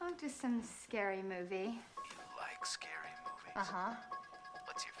to some scary movie. You like scary movies? Uh-huh.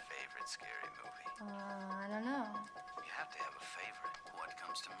 What's your favorite scary movie? I don't know. You have to have a favorite. What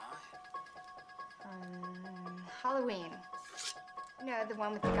comes to mind? Halloween. You know, the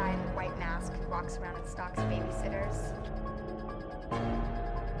one with the guy in the white mask who walks around and stalks babysitters.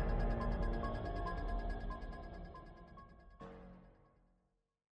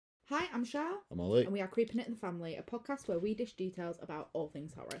 Hi, I'm Shao. I'm Ollie. And we are Creeping It in the Family, a podcast where we dish details about all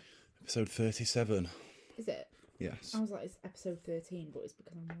things horror. Episode 37. Is it? Yes. I was like, it's episode 13, but it's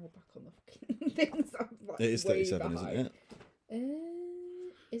because I'm more back on the fucking things. I'm like, It is way 37, behind. isn't it?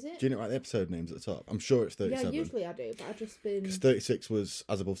 Is it? Do you know write the episode names at the top? I'm sure it's 37. Yeah, usually I do, but I've just been... Because 36 was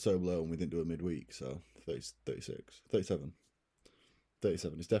As Above, So Below, and we didn't do it midweek, so 36. 37.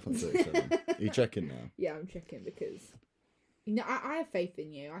 37. It's definitely 37. Are you checking now? Yeah, I'm checking because... You know, I have faith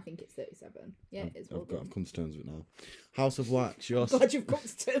in you. I think it's 37. Yeah, it is. Well I've come to terms with it now. House of Wax, I'm yours glad you've come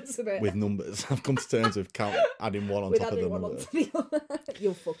to terms with it. with numbers. I've come to terms with adding one on With top of the adding one number. onto the other.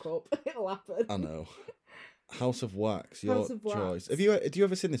 You'll fuck up. It'll happen. I know. House of Wax, your House of Wax. choice. Have you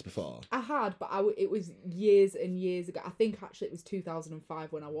ever seen this before? I had, but it was years and years ago. I think actually it was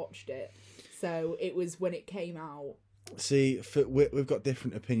 2005 when I watched it. So it was when it came out. See, we've got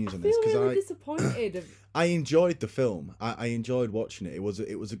different opinions on I this feel because really disappointed. I enjoyed the film. I enjoyed watching it. It was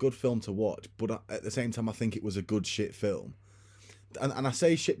a good film to watch, but at the same time, I think it was a good shit film. And I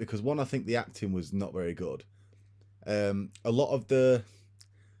say shit because one, I think the acting was not very good. A lot of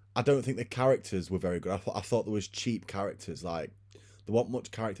I don't think the characters were very good. I thought there was cheap characters. Like there wasn't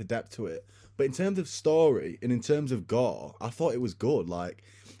much character depth to it. But in terms of story and in terms of gore, I thought it was good. Like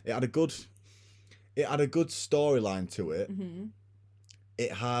it had a good storyline to it. Mm-hmm.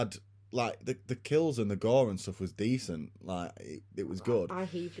 It had like the kills and the gore and stuff was decent. Like it was good. I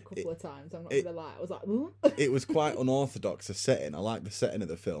heaved a couple of times. I'm not gonna lie. I was like, "Ooh." It was quite unorthodox a setting. I liked the setting of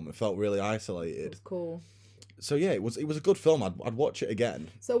the film. It felt really It isolated. was cool. So yeah, it was a good film. I'd watch it again.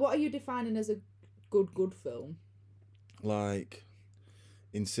 So what are you defining as a good film? Like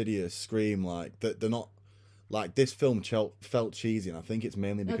Insidious, Scream, like they're not like this film felt cheesy, and I think it's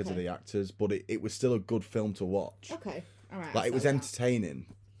mainly because of Okay. the actors. But it was still a good film to watch. Okay, all right. Like it was so that. entertaining,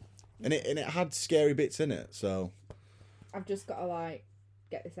 and it had scary bits in it. So I've just got to like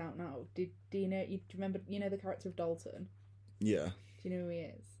get this out now. Do you know? Do you remember? You know the character of Dalton? yeah, Do you know who he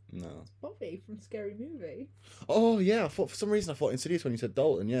is? no. Bobby from Scary Movie. Oh yeah, for some reason I thought Insidious when you said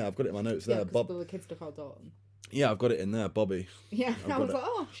Dalton. Yeah, I've got it in my notes Yeah, there. because Bob. the kids are called Dalton. Yeah, I've got it in there, Bobby. Yeah, I've I got was it. like,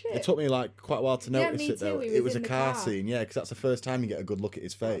 oh shit. It took me like quite a while to Yeah, notice me it though. too. He It was was a in the car car. scene, yeah, because that's the first time you get a good look at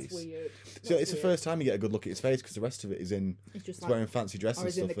his face. That's weird. So it's the first time you get a good look at his face because the rest of it is in. It's just He's like, wearing fancy dress or and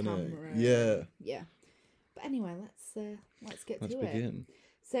is in stuff, the isn't camera. it? Yeah. Yeah. But anyway, let's get Let's to it. begin.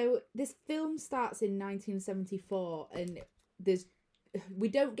 So this film starts in 1974, and we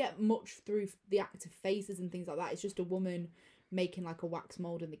don't get much through the act of faces and things like that. It's just a woman making like a wax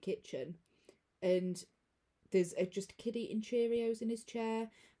mold in the kitchen, and there's just a kid eating Cheerios in his chair.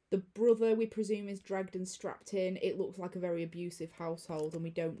 The brother, we presume, is dragged and strapped in. It looks like a very abusive household, and we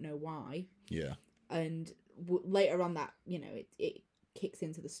don't know why. Yeah. And later on, that it kicks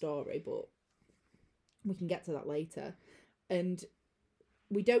into the story, but we can get to that later. And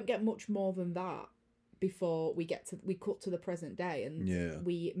we don't get much more than that before we cut to the present day, and Yeah.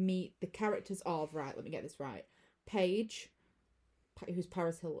 we meet the characters of, right, let me get this right, Paige, who's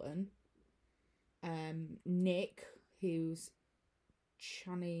Paris Hilton, Nick, who's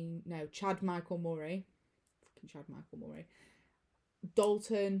Chad Michael Murray, fucking Chad Michael Murray,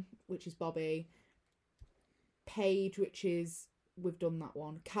 Dalton, which is Bobby, Paige, which is, we've done that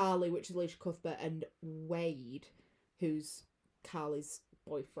one, Carly, which is Alicia Cuthbert, and Wade, who's Carly's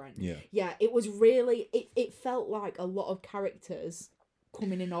boyfriend. Yeah. It was really, it felt like a lot of characters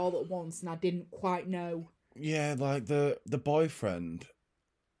coming in all at once, and I didn't quite know Yeah, like the boyfriend,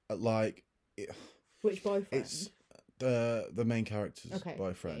 like which boyfriend. it's the main character's Okay,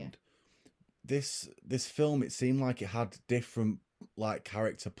 boyfriend. yeah. This film, it seemed like it had different like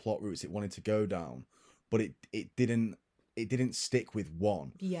character plot routes it wanted to go down, but it didn't stick with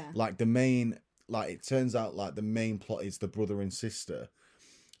one. Yeah. Like the main, like it turns out like the main plot is the brother and sister,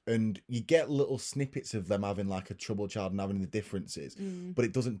 and you get little snippets of them having like a troubled child and having the differences, but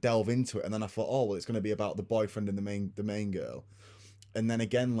it doesn't delve into it. And then I thought, oh well, it's going to be about the boyfriend and the main girl, and then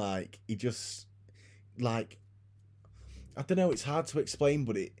again like he just like, I don't know, it's hard to explain,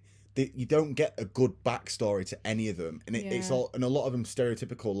 but you don't get a good backstory to any of them, and it's Yeah. all, and a lot of them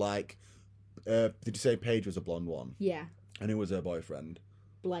stereotypical. Like, did you say Paige was a blonde one? Yeah. And who was her boyfriend?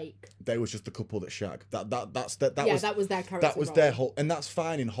 Blake. They was just the couple that shag. That was their character. that was their whole, and that's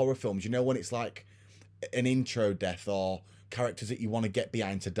fine in horror films. You know when it's like an intro death or characters that you want to get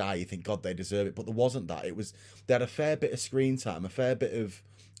behind to die. You think, God, they deserve it, but there wasn't that. It was they had a fair bit of screen time, a fair bit of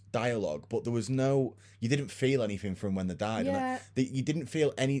dialogue, but there was no. You didn't feel anything from when they died. Yeah. You didn't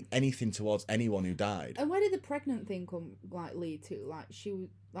feel anything towards anyone who died. And where did the pregnant thing come lead to?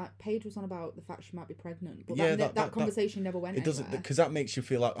 Paige was on about the fact she might be pregnant, but Yeah, that conversation never went. It doesn't, anywhere. because that makes you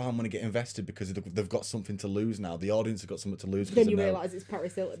feel like, oh, I'm going to get invested because they've got something to lose now. The audience have got something to lose. Then you they know. realise it's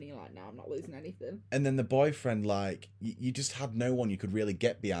Paris Hilton, and you're like, no, I'm not losing anything. And then the boyfriend, like, you just had no one you could really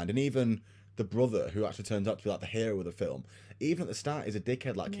get behind. And even the brother, who actually turns out to be like the hero of the film, even at the start is a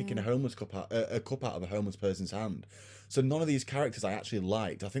dickhead, like kicking a cup out of a homeless person's hand. So none of these characters I actually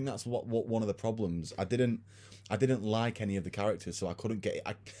liked. I think that's what one of the problems. I didn't like any of the characters, so I couldn't get it.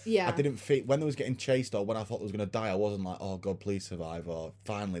 I didn't feel when they was getting chased or when I thought they was going to die. I wasn't like, oh God, please survive, or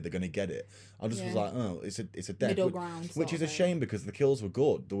finally they're going to get it. I just was like, oh, it's a death, Middle ground, which is a sort of shame because the kills were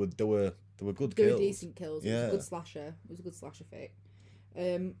good. They were good They kills. were decent kills. Yeah. It was a good slasher. It was a good slasher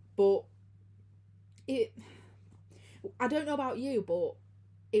fic. But I don't know about you, but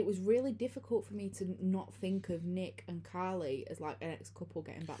it was really difficult for me to not think of Nick and Carly as like an ex-couple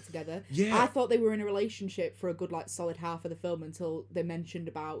getting back together. Yeah. I thought they were in a relationship for a good like solid half of the film until they mentioned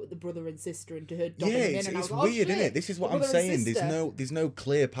about the brother and sister and her dobbing him in, it's and I was like, weird, oh, isn't it? shit, This is what the I'm brother and saying. sister. There's no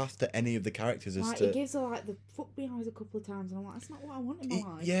clear path to any of the characters as Like, to. it gives her like the fuck me eyes a couple of times, and I'm like, that's not what I want in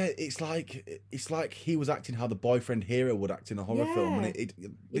my life. Yeah, it's like he was acting how the boyfriend hero would act in a horror film, and this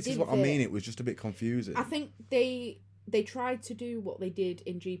is didn't what I fit. mean. It was just a bit confusing. I think they tried to do what they did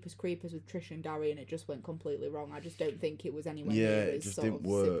in Jeepers Creepers with Trish and Gary, and it just went completely wrong. I just don't think it was anywhere Yeah, near it as just sort didn't of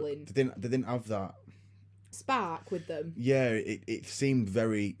work. sibling They didn't have that. spark with them. Yeah, it seemed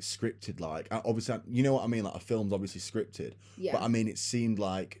very scripted. Like, obviously, you know what I mean. Like, a film's obviously scripted, Yeah. but I mean, it seemed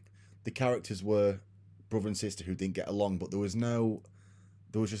like the characters were brother and sister who didn't get along, but there was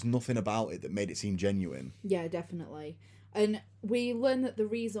just nothing about it that made it seem genuine. Yeah, definitely. And we learn that the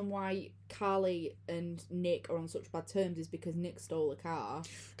reason why Carly and Nick are on such bad terms is because Nick stole a car.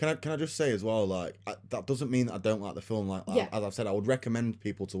 Can I just say as well, like, that doesn't mean that I don't like the film. Like, Yeah. as I've said, I would recommend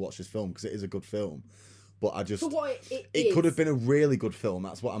people to watch this film because it is a good film. But I just For what it it is, could have been a really good film.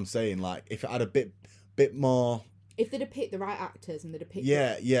 That's what I'm saying. Like, if it had a bit more. if they'd have picked the right actors and they'd have picked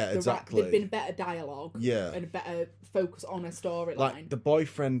Exactly. there'd been better dialogue, Yeah. and a better focus on a storyline. Like, the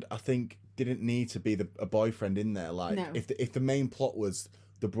boyfriend, I think, didn't need to be a boyfriend in there. Like, No. if the main plot was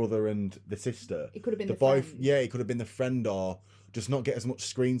the brother and the sister, It could have been the the boy. friend. Yeah, it could have been the friend, or just not get as much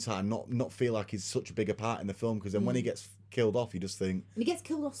screen time, not feel like he's such a bigger part in the film. Because then when he gets killed off, you just think, and he gets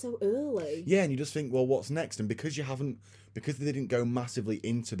killed off so early. yeah, and you just think, well, what's next? And because they didn't go massively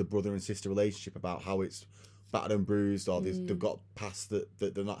into the brother and sister relationship about how it's battered and bruised, or they've got past that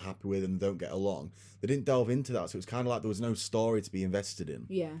they're not happy with and don't get along, they didn't delve into that. So it's kind of like there was no story to be invested in.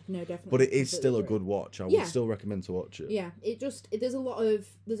 Yeah, no, definitely. But it is Completely still a agree. good watch. I Yeah. would still recommend to watch it. Yeah, there's a lot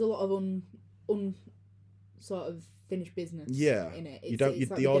of un sort of finished business. Yeah. in it. You don't. It's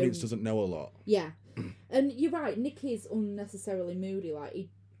like The we audience don't- doesn't know a lot. Yeah, and you're right. Nick is unnecessarily moody, like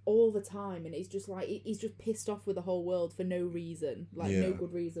all the time, and it's just like he's just pissed off with the whole world for no reason, like no Yeah.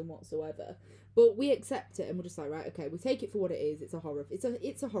 good reason whatsoever. But we accept it, and we're just like, right, okay, we take it for what it is. It's a horror.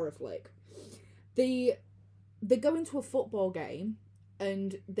 It's a horror flick. They go into a football game,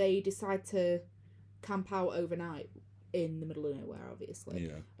 and they decide to camp out overnight in the middle of nowhere, obviously.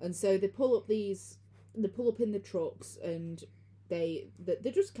 Yeah. And so they pull up in the trucks, and they're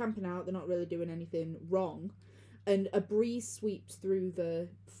just camping out. They're not really doing anything wrong, and a breeze sweeps through the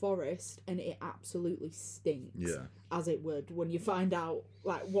forest, and it absolutely stinks. Yeah. As it would when you find out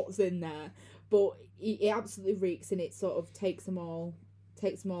like what's in there, but it absolutely reeks, and it sort of takes them all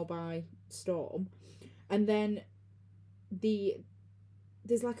by storm. And then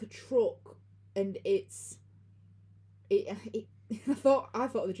there's like a truck, and it I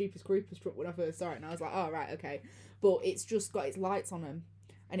thought the Jeepers Creepers truck when I first saw it, and I was like, oh right, okay, but it's just got its lights on them,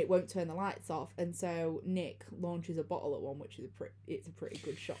 and it won't turn the lights off, and so Nick launches a bottle at one, which is a pretty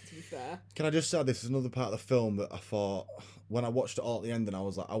good shot, to be fair. Can I just say, this is another part of the film that I thought, when I watched it all at the end, and I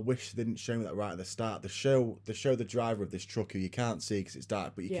was like, I wish they didn't show me that right at the start. They show the driver of this truck, who you can't see because it's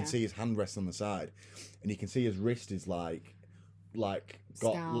dark, but you Yeah. can see his hand rest on the side, and you can see his wrist is like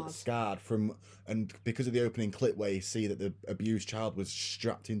got scarred from, and because of the opening clip where you see that the abused child was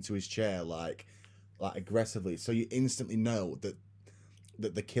strapped into his chair like aggressively, so you instantly know that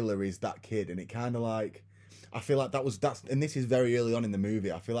the killer is that kid. And it kind of like, I feel like that's and this is very early on in the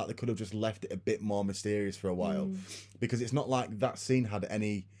movie, I feel like they could have just left it a bit more mysterious for a while, because it's not like that scene had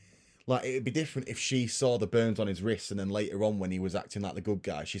any, Like, it'd be different if she saw the burns on his wrists and then later on when he was acting like the good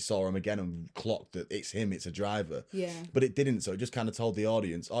guy, she saw him again and clocked that it's him, it's a driver. Yeah. But it didn't, so it just kind of told the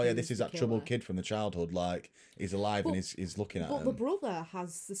audience, oh yeah, Who's this is the that troubled killer? kid from the childhood, like, he's alive and he's looking at But the him. brother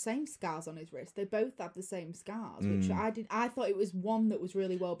has the same scars on his wrist. They both have the same scars, which Mm. I thought it was one that was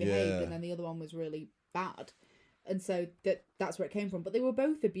really well behaved Yeah. and then the other one was really bad. And so that's where it came from. But they were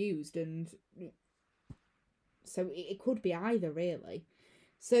both abused, and so it could be either, really.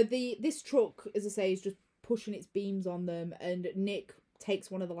 So this truck, as I say, is just pushing its beams on them, and Nick takes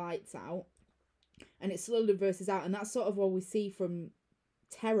one of the lights out, and it slowly reverses out, and that's sort of what we see from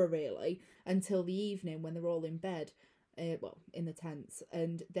Terror, really, until the evening when they're all in bed, in the tents,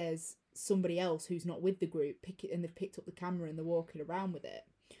 and there's somebody else who's not with the group, and they've picked up the camera and they're walking around with it.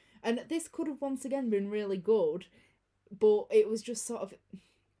 And this could have once again been really good, but it was just sort of,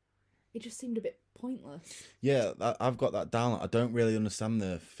 it just seemed a bit pointless. Yeah, I've got that down. I don't really understand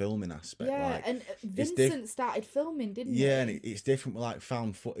the filming aspect. Yeah, like, and it's Vincent started filming, didn't he? yeah, and it's different with like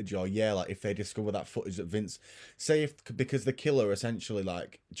found footage, or like if they discover that footage that Vince, say if because the killer essentially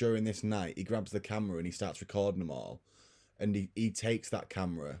like during this night he grabs the camera and he starts recording them all, and he takes that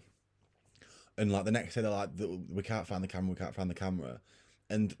camera, and like the next day they're like, we can't find the camera,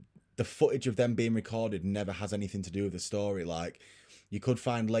 and the footage of them being recorded never has anything to do with the story. Like you could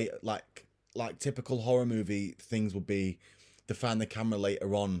find later, like typical horror movie things would be, they find the camera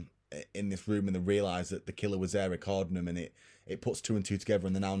later on in this room and they realise that the killer was there recording them, and it puts two and two together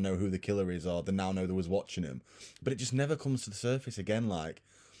and they now know who the killer is, or they now know they was watching him. But it just never comes to the surface again. Like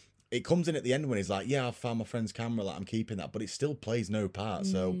it comes in at the end when he's like, yeah, I found my friend's camera, like I'm keeping that, but it still plays no part.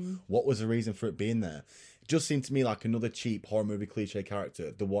 So what was the reason for it being there? It just seemed to me like another cheap horror movie cliche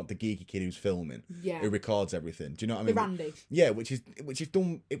character, the geeky kid who's filming, Yeah. who records everything. Do you know what I The mean? Randy. Yeah, which is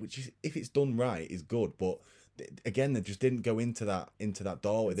if it's done right is good, but again they just didn't go into that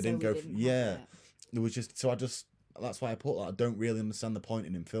doorway. They So didn't go. they didn't have Yeah, it. it was just so that's why I put that. I don't really understand the point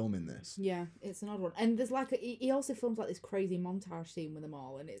in him filming this. Yeah, it's an odd one. And there's like he also films like this crazy montage scene with them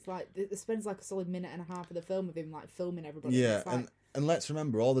all, and it's like it spends like a solid minute and a half of the film with him like filming everybody. Yeah, It's like, and let's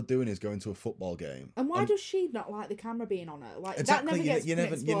remember, all they're doing is going to a football game. and why does she not like the camera being on her? Like Exactly, that never gets you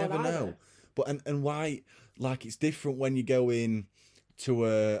never explored know. either. But and why, like, it's different when you go in to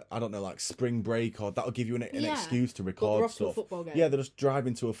a, I don't know, like spring break, or that'll give you an Yeah, excuse to But record they're off to a stuff. football game. Yeah, they're just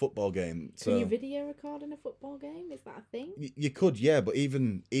driving to a football game. So Can you video record in a football game? Is that a thing? you could, yeah, but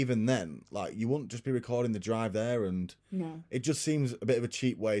even then, like, you wouldn't just be recording the drive there, and No. it just seems a bit of a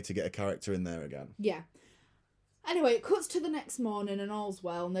cheap way to get a character in there again. Yeah. Anyway, it cuts to the next morning and all's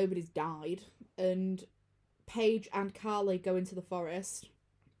well. Nobody's died. And Paige and Carly go into the forest.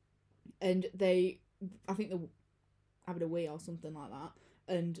 And I think they're having a wee or something like that.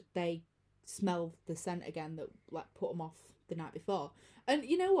 And they smell the scent again that like put them off the night before. And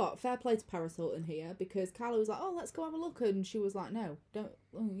you know what? Fair play to Paris Hilton here, because Carly was like, oh, let's go have a look. And she was like, no, don't.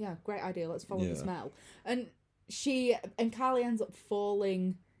 Oh, yeah, great idea. Let's follow the smell. And Carly ends up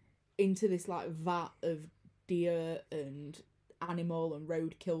falling into this like vat of deer and animal and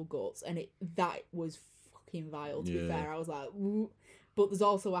roadkill guts, and that was fucking vile, to be fair. I was like, ooh. But there's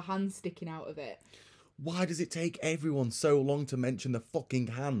also a hand sticking out of it. Why does it take everyone so long to mention the fucking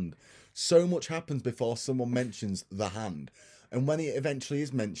hand? So much happens before someone mentions the hand, and when it eventually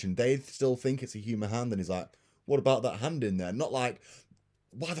is mentioned, they still think it's a human hand, and he's like, what about that hand in there? Not like,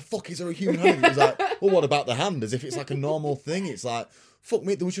 why the fuck is there a human hand? It's like, well, what about the hand? As if it's like a normal thing. It's like, fuck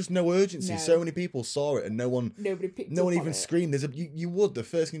me, there was just no urgency. No. So many people saw it and Nobody picked no up one on even it. screamed. You would. The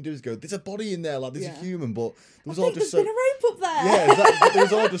first thing you do is go, there's a body in there, like there's Yeah. a human, but there was I all think just there's so been a rope up there. yeah, exactly. It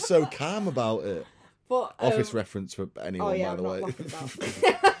was all just so calm about it. But Office reference for anyone, oh yeah, by I'm the not way. laughing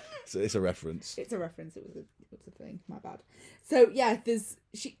about it. It's a reference. It's a reference. It was a thing. My bad. So yeah,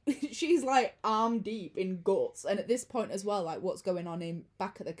 she's like arm deep in guts, and at this point as well, like what's going on in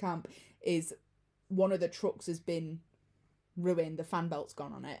back at the camp is one of the trucks has been ruined. The fan belt's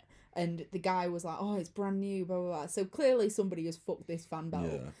gone on it, and the guy was like, "Oh, it's brand new." Blah blah blah. So clearly somebody has fucked this fan belt,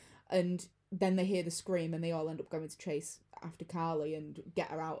 Yeah. and then they hear the scream, and they all end up going to chase after Carly and get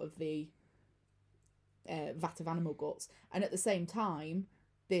her out of the vat of animal guts. And at the same time,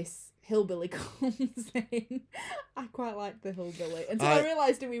 this hillbilly comes in. I quite liked the hillbilly until I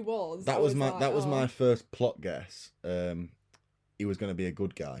realised who he was. That I was like, that was oh. my first plot guess. He was going to be a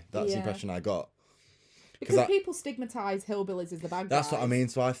good guy. That's the Yeah. impression I got. Because people stigmatise hillbillies as the bad guys. That's what I mean.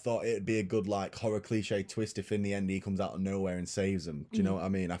 So I thought it'd be a good like horror cliche twist if in the end he comes out of nowhere and saves them. Do you know what I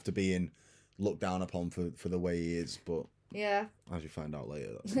mean? After being looked down upon for the way he is, but Yeah. as you find out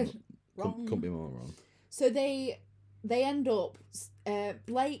later, that's Wrong. couldn't be more wrong. So they end up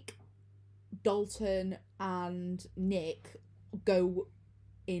Blake, Dalton, and Nick go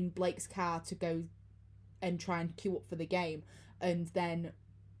in Blake's car to go and try and queue up for the game, and then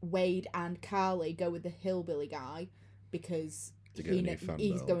Wade and Carly go with the hillbilly guy because To get a new fan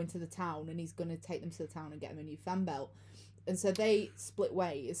he's belt. going to the town and he's going to take them to the town and get them a new fan belt. And so they split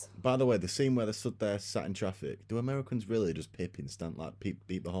ways. By the way, the scene where they stood there sat in traffic, do Americans really just beep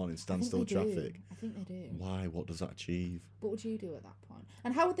the horn in standstill traffic? I think they do. Why? What does that achieve? What would you do at that point?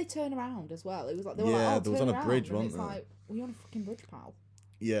 And how would they turn around as well? It was like they were Yeah, like, there was turn on a around, bridge, and weren't it's there? like, well, you're on a fucking bridge, pal.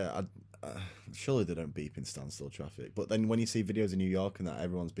 Yeah, surely they don't beep in standstill traffic. But then when you see videos in New York and that,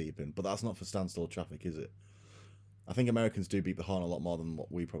 everyone's beeping. But that's not for standstill traffic, is it? I think Americans do beep the horn a lot more than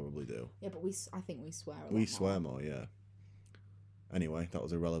what we probably do. Yeah, but I think we swear a lot We more. swear more, yeah. Anyway, that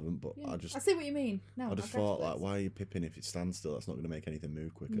was irrelevant, but Yeah. I just see what you mean. No, I just get thought, to like, this. why are you pipping if it's standstill? That's not going to make anything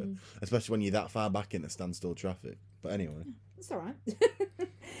move quicker. Mm. Especially when you're that far back in the standstill traffic. But anyway. It's alright.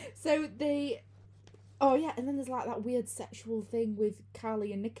 So they... Oh, yeah, and then there's, like, that weird sexual thing with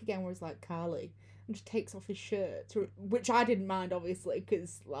Carly and Nick again, where it's like, Carly, and just takes off his shirt, which I didn't mind, obviously,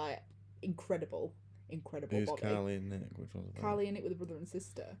 because, like, incredible Who's body. Carly and Nick? Which one's that? Carly and Nick with a brother and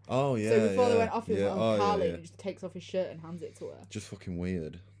sister. Oh, yeah. So before they yeah, went off, he was yeah. like, oh, Carly, yeah. and he just takes off his shirt and hands it to her. Just fucking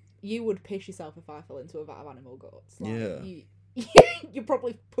weird. You would piss yourself if I fell into a vat of animal guts. Like, Yeah. You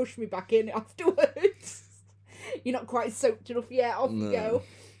probably push me back in afterwards. You're not quite soaked enough yet. Off you No. go.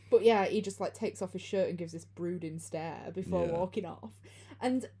 But yeah, he just like takes off his shirt and gives this brooding stare before Yeah. walking off.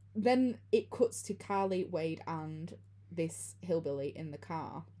 And then it cuts to Carly, Wade, and this hillbilly in the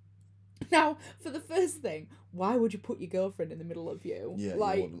car. Now, for the first thing, why would you put your girlfriend in the middle of you? Yeah,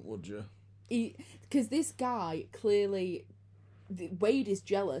 like, you wouldn't, would you? because this guy clearly, Wade is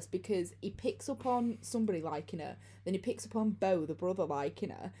jealous because he picks up on somebody liking her, then he picks up on Bo, the brother, liking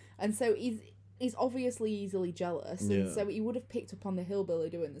her, and so he's obviously easily jealous, and Yeah. so he would have picked up on the hillbilly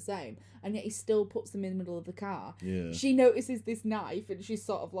doing the same, and yet he still puts them in the middle of the car. Yeah. She notices this knife, and she's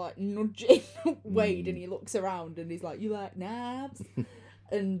sort of like nudging Wade, and he looks around, and he's like, "You like knives?"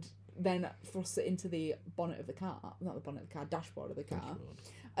 And then thrusts it into the bonnet of the car, not the bonnet of the car, dashboard of the car.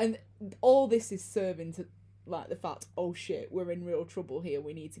 And all this is serving to, like, the fact, oh shit, we're in real trouble here,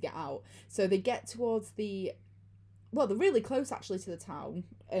 we need to get out. So they get towards they're really close actually to the town,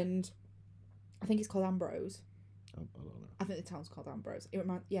 and I think it's called Ambrose. I don't know. I think the town's called Ambrose.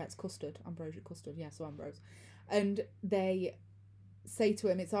 It's Custard. Ambrosia Custard, yeah, so Ambrose. And they say to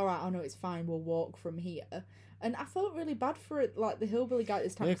him, it's alright, I know it's fine, we'll walk from here. And I felt really bad for it, like the hillbilly guy at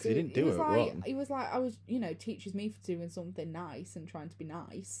this time. Yeah, 'cause he didn't do was it like, wrong. He was like, I was, teaches me for doing something nice and trying to be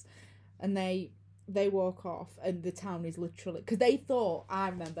nice. And they walk off, and the town is literally, because they thought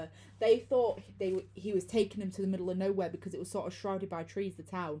he was taking them to the middle of nowhere because it was sort of shrouded by trees, the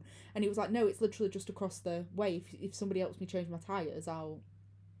town. And he was like, no, it's literally just across the way. If somebody helps me change my tires, I'll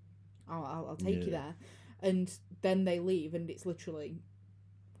take you there. And then they leave, and it's literally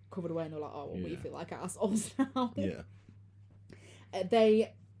covered away, and they're like, oh, well, we Yeah. feel like assholes now. Yeah.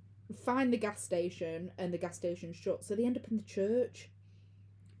 They find the gas station, and the gas station's shut, so they end up in the church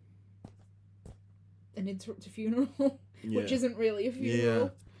and interrupt a funeral, which Yeah. isn't really a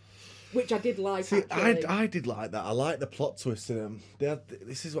funeral, which I did like. See, actually. I did like that. I like the plot twist in them.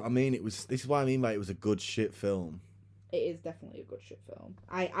 This is what I mean. This is what I mean by it was a good shit film. It is definitely a good shit film.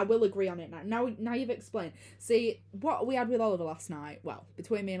 I will agree on it now. Now you've explained. See, what we had with Oliver last night, well,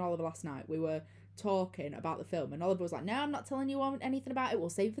 between me and Oliver last night, we were talking about the film, and Oliver was like, no, I'm not telling you anything about it. We'll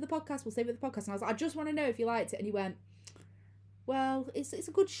save it for the podcast. And I was like, I just want to know if you liked it. And he went, well, it's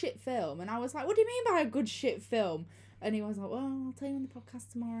a good shit film. And I was like, what do you mean by a good shit film? And he was like, well, I'll tell you on the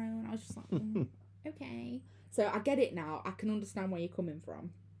podcast tomorrow. And I was just like, okay. So I get it now. I can understand where you're coming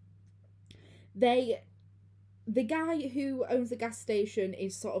from. The guy who owns the gas station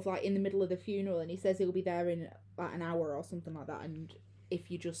is sort of like in the middle of the funeral, and he says he'll be there in like an hour or something like that, and if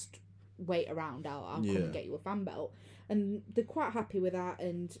you just wait around, I'll come and get you a fan belt. And they're quite happy with that,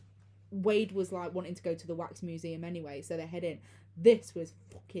 and Wade was like wanting to go to the wax museum anyway, so they head in. This was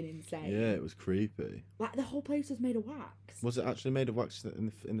fucking insane. Yeah, it was creepy. Like, the whole place was made of wax. Was it actually made of wax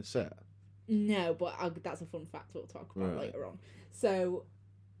in the set? No, but that's a fun fact we'll talk about Right. later on. So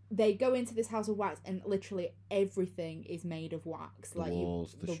they go into this house of wax, and literally everything is made of wax. The like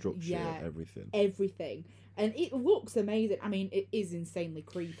walls, the structure, everything. Everything. And it looks amazing. I mean, it is insanely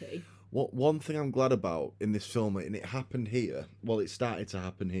creepy. One thing I'm glad about in this film, and it happened here, well, it started to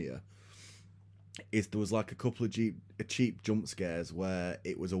happen here, is there was like a couple of cheap jump scares where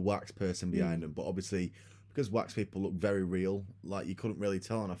it was a wax person behind them, but obviously because wax people look very real, like you couldn't really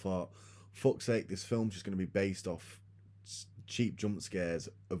tell, and I thought, fuck's sake, this film's just going to be based off cheap jump scares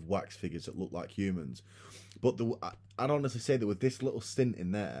of wax figures that look like humans. But I'd honestly say there was this little stint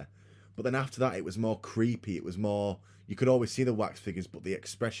in there, but then after that it was more creepy, it was more, you could always see the wax figures, but the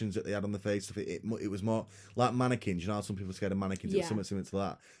expressions that they had on the face of it was more like mannequins. You know how some people are scared of mannequins? It was something similar to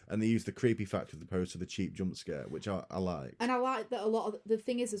that. And they used the creepy factor as opposed to the cheap jump scare, which I like. And I like that a lot of the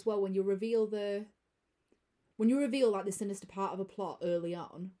thing is as well, when you reveal like the sinister part of a plot early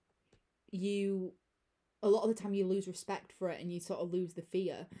on, a lot of the time you lose respect for it and you sort of lose the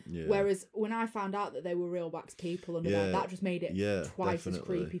fear. Yeah. Whereas when I found out that they were real wax people under there, that just made it twice as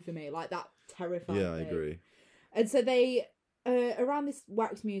creepy for me. Like, that terrified me. Yeah, I agree. And so they around this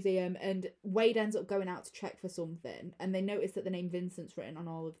wax museum, and Wade ends up going out to check for something, and they notice that the name Vincent's written on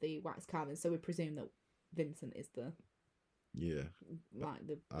all of the wax carvings, so we presume that Vincent is the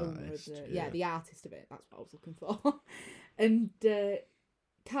artist, owner of the artist of it. That's what I was looking for. And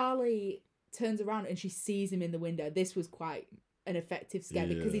Carly turns around and she sees him in the window. This was quite an effective scare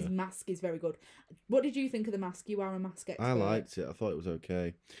because his mask is very good. What did you think of the mask? You are a mask expert. I liked it. I thought it was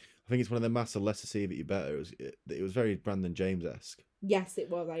okay. I think it's one of the masks of less to see that you better. It was very Brandon James-esque. Yes, it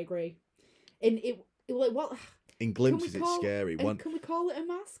was. I agree. And it what in glimpses it's scary. Can we call it a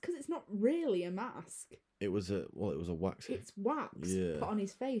mask? Because it's not really a mask. It was a wax. It's wax put on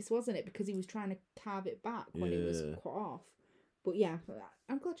his face, wasn't it? Because he was trying to carve it back when it was cut off. But yeah,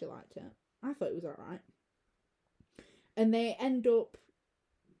 I'm glad you liked it. I thought it was alright. And they end up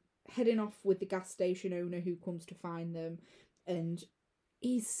heading off with the gas station owner who comes to find them, and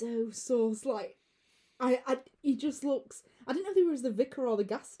he's so sauce. Like, he just looks. I didn't know if he was the vicar or the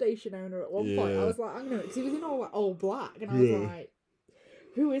gas station owner at one point. I was like, I don't know, because he was in all black, and I was like,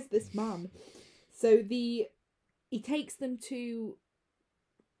 who is this man? So he takes them to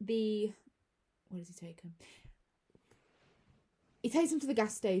the. Where does he take them? He takes them to the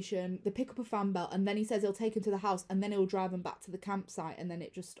gas station, they pick up a fan belt, and then he says he'll take them to the house, and then he'll drive them back to the campsite, and then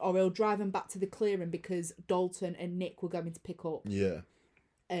he'll drive them back to the clearing because Dalton and Nick were going to pick up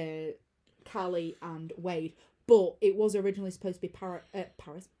Carly and Wade. But it was originally supposed to be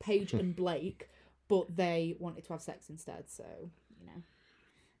Paige and Blake, but they wanted to have sex instead, so, you know.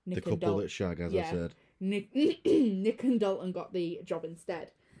 Nick the couple that shag, as I said. Nick and Dalton got the job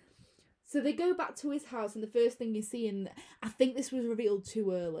instead. So they go back to his house, and the first thing you see, and I think this was revealed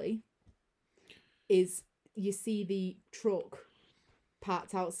too early, is you see the truck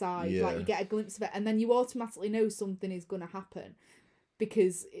parked outside. Like, you get a glimpse of it, and then you automatically know something is going to happen,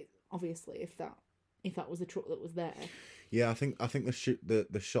 because obviously, if that was the truck that was there. Yeah, I think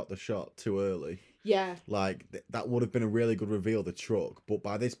the shot too early. Yeah, like that would have been a really good reveal. The truck, but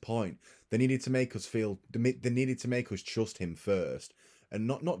by this point, they needed to make us trust him first. And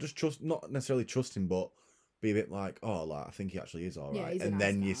not necessarily trust him, but be a bit like, I think he actually is all right. And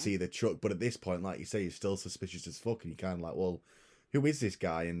then you see the truck. But at this point, like you say, you're still suspicious as fuck. And you're kind of like, well, who is this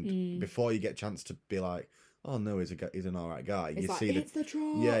guy? And before you get a chance to be like, oh no, he's an all right guy. It's it's the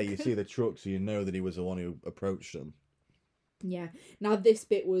truck. Yeah, you see the truck, so you know that he was the one who approached them. Yeah. Now this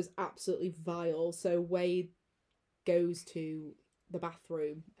bit was absolutely vile. So Wade goes to the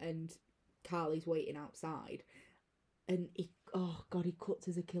bathroom, and Carly's waiting outside, and he cuts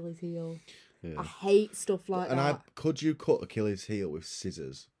his Achilles heel. Yeah. I hate stuff like that. Could you cut Achilles heel with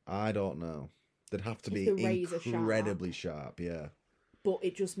scissors? I don't know. They'd have to be incredibly sharp. Yeah. But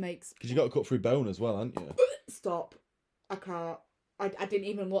it just makes... Because you got to cut through bone as well, haven't you? Stop. I can't. I didn't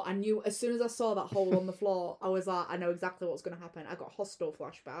even look. I knew as soon as I saw that hole on the floor, I was like, I know exactly what's going to happen. I got Hostel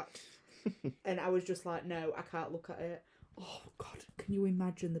flashback. And I was just like, no, I can't look at it. Oh, God. Can you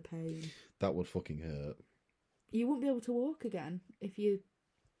imagine the pain? That would fucking hurt. You wouldn't be able to walk again if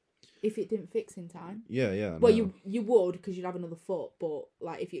it didn't fix in time. Yeah. Well, you would, because you'd have another foot, but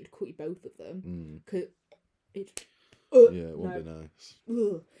like if you'd cut you both of them, it wouldn't be nice.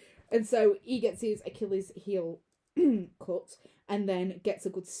 Ugh. And so he gets his Achilles heel cut, and then gets a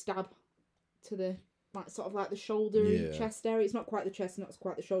good stab to the the shoulder, chest area. It's not quite the chest, not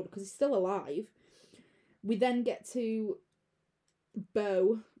quite the shoulder, because he's still alive. We then get to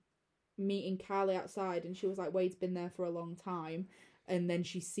Bo meeting Carly outside, and she was like, Wade's been there for a long time, and then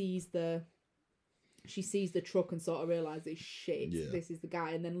she sees the truck and sort of realizes, shit, this is the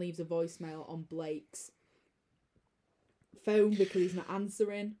guy, and then leaves a voicemail on Blake's phone because he's not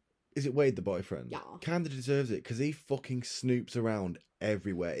answering. Is it Wade the boyfriend? Yeah. Kinda deserves it, because he fucking snoops around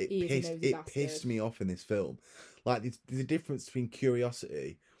everywhere. It pissed me off in this film. Like, there's a difference between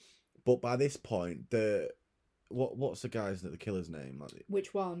curiosity, but by this point, what's the killer's name? Like,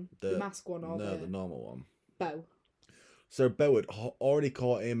 which one? The mask one or the normal one? Bo. So Bo had already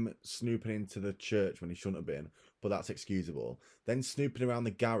caught him snooping into the church when he shouldn't have been, but that's excusable. Then snooping around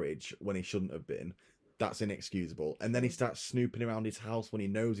the garage when he shouldn't have been, that's inexcusable. And then he starts snooping around his house when he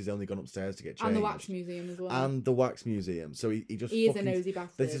knows he's only gone upstairs to get changed. And the wax museum as well. And the wax museum. So he is a nosy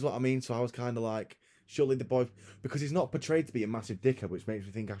bastard. This is what I mean. So I was kind of like, surely the boy, because he's not portrayed to be a massive dickhead, which makes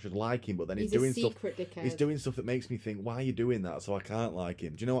me think I should like him. But then he's doing a secret dickhead. He's doing stuff that makes me think, why are you doing that? So I can't like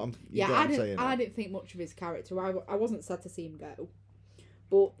him. Do you know what I'm? You Yeah, get what I I'm didn't. saying? I didn't think much of his character. I wasn't sad to see him go,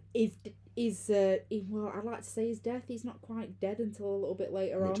 but well, I'd like to say his death. He's not quite dead until a little bit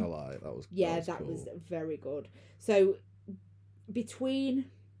later Which on. I like. That was That cool. was very good. So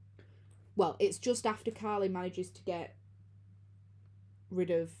it's just after Carly manages to get rid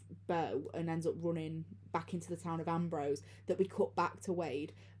of Beau and ends up running back into the town of Ambrose that we cut back to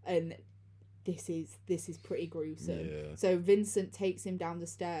Wade, and this is pretty gruesome. Yeah. So Vincent takes him down the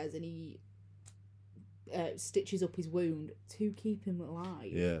stairs and he stitches up his wound to keep him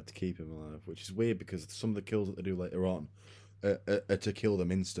alive. Yeah, to keep him alive, which is weird because some of the kills that they do later on are to kill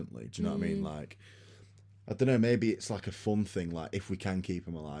them instantly. Do you know what I mean? Like, I don't know, maybe it's like a fun thing, like if we can keep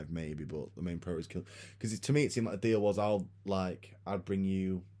him alive, maybe, but the main priority is kill. Because to me, it seemed like the deal was I'd bring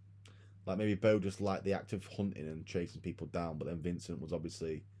you, like maybe Beau just liked the act of hunting and chasing people down, but then Vincent was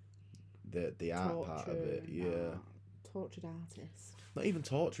obviously the art part of it. Yeah. Tortured artist. Not even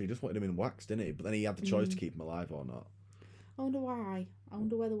torture, he just wanted him in wax, didn't he? But then he had the choice to keep him alive or not. I wonder why. I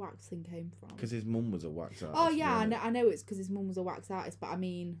wonder where the wax thing came from. Because his mum was a wax artist. Oh yeah, wasn't it? I know it's because his mum was a wax artist, but I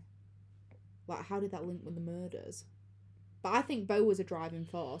mean, like, how did that link with the murders? But I think Beau was a driving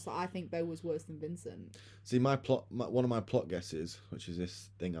force. I think Beau was worse than Vincent. See, one of my plot guesses, which is this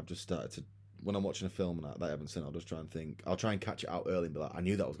thing I've just started to, when I'm watching a film and that I haven't seen, I'll just try and think. I'll try and catch it out early and be like, I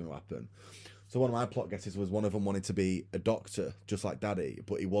knew that was going to happen. So one of my plot guesses was one of them wanted to be a doctor, just like Daddy,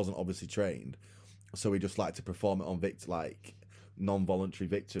 but he wasn't obviously trained, so he just liked to perform it on non-voluntary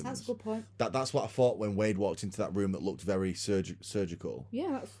victims. That's a good point. That's what I thought when Wade walked into that room that looked very surgical.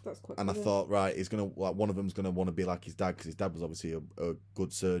 Yeah, that's quite. And I thought, right, he's gonna one of them's gonna want to be like his dad because his dad was obviously a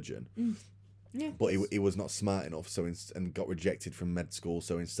good surgeon. Yeah, but he was not smart enough, and got rejected from med school.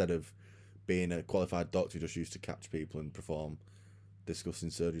 So instead of being a qualified doctor, he just used to catch people and perform disgusting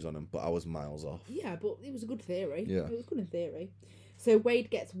surgeries on them. But I was miles off. Yeah, but it was a good theory. Yeah, it was good in theory. So Wade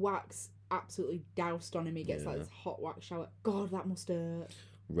gets wax absolutely doused on him. He gets like Yeah. this hot wax shower. God, that must hurt.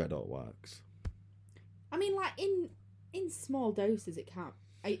 Red hot wax. I mean, like in small doses, it can't.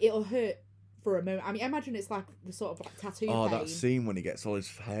 It'll hurt for a moment. I mean, I imagine it's like the sort of like tattoo Oh, pain. that scene when he gets all his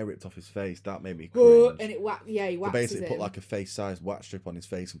hair ripped off his face, that made me And cringe. he They waxes basically him. put like a face-sized wax strip on his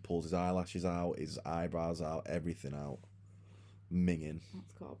face and pulls his eyelashes out, his eyebrows out, everything out. Minging.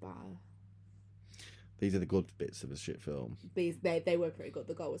 That's got bad. These are the good bits of a shit film. They were pretty good.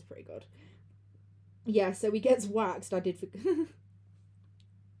 The goal was pretty good. Yeah, so he gets waxed. I did forget. Oh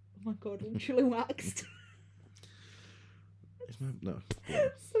my god, literally waxed. No.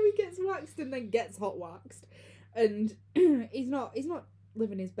 So he gets waxed and then gets hot waxed, and he's not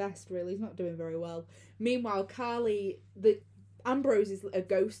living his best really. He's not doing very well. Meanwhile, Ambrose is a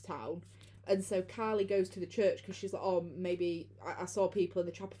ghost town, and so Carly goes to the church because she's like, oh, maybe I saw people in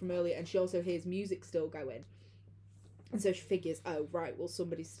the chapel from earlier, and she also hears music still going, and so she figures, oh right, well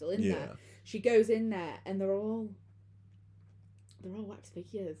somebody's still in there. She goes in there, and they're all wax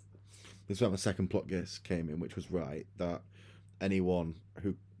figures. This is where my second plot guess came in, which was right, that anyone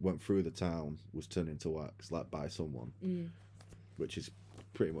who went through the town was turned into wax, like by someone, which is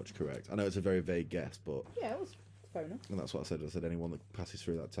pretty much correct. I know it's a very vague guess, but Yeah, it was fair enough. and that's what I said. I said anyone that passes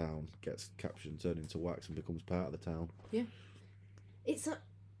through that town gets captured and turned into wax and becomes part of the town. Yeah, it's like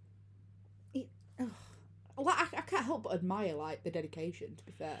I can't help but admire like the dedication. To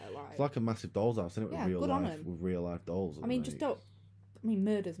be fair, It's like a massive doll's house, isn't it? Yeah, With real good on life, him. with real life dolls. I mean,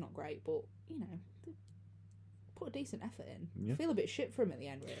 murder's not great, but you know, put a decent effort in. Yeah. I feel a bit shit for him at the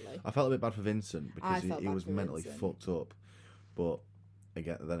end, really. I felt a bit bad for Vincent because felt he bad was for mentally Vincent. fucked up, but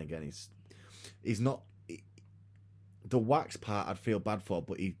again, he's not. The wax part I'd feel bad for,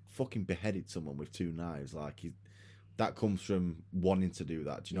 but he fucking beheaded someone with 2 knives. Like that comes from wanting to do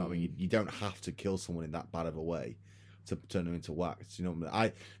that. Do you know what I mean? You don't have to kill someone in that bad of a way to turn them into wax. Do you know what I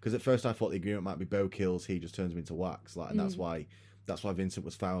mean? Because at first I thought the agreement might be Beau kills, he just turns him into wax. Like, and that's why Vincent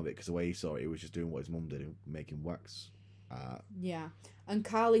was fine with it, because the way he saw it, he was just doing what his mum did, making wax. Yeah, and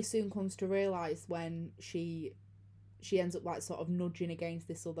Carly soon comes to realise when she ends up like sort of nudging against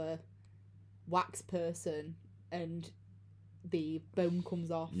this other wax person, and the bone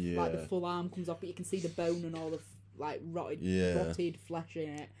comes off, like the full arm comes off, but you can see the bone and all the like rotted flesh in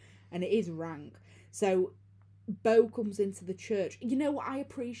it, and it is rank. So Beau comes into the church. You know what I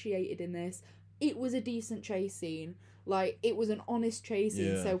appreciated in this? It was a decent chase scene. Like, it was an honest chase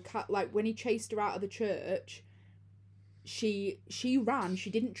scene. Yeah. So like when he chased her out of the church, she ran. She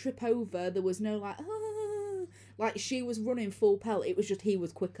didn't trip over. There was no like she was running full pelt. It was just he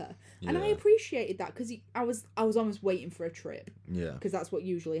was quicker, and I appreciated that because I was almost waiting for a trip. Yeah, because that's what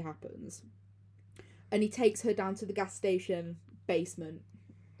usually happens. And he takes her down to the gas station basement,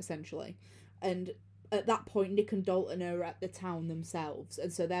 essentially. And at that point, Nick and Dalton are at the town themselves.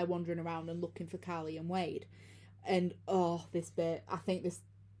 And so they're wandering around and looking for Carly and Wade. And, this bit, I think this...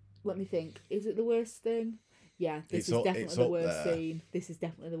 Let me think. Is it the worst thing? Yeah, this is definitely the worst scene. This is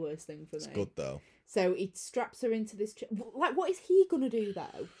definitely the worst thing for me. It's good, though. So he straps her into this... Like, what is he going to do,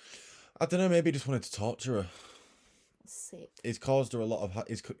 though? I don't know, maybe he just wanted to torture her. Sick. He's caused her a lot of...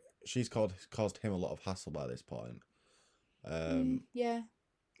 She's caused him a lot of hassle by this point. Yeah.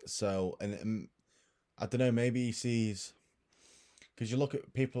 So, and I don't know, maybe he sees... Because you look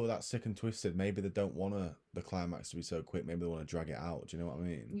at people that sick and twisted, maybe they don't want the climax to be so quick. Maybe they want to drag it out. Do you know what I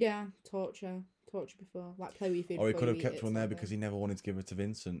mean? Yeah, torture before. Like, play with your food. Or he could have before you kept eat it, one there sort of because thing. he never wanted to give her to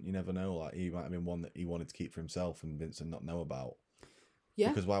Vincent. You never know. Like, he might have been one that he wanted to keep for himself and Vincent not know about. Yeah.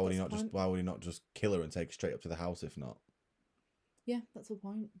 Because why would he that's not the just point. why would he not just kill her and take her straight up to the house if not? Yeah, that's the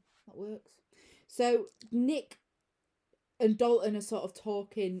point. That works. So Nick and Dalton are sort of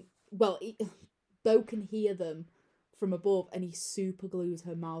talking. Well, Bo can hear them from above, and he super glues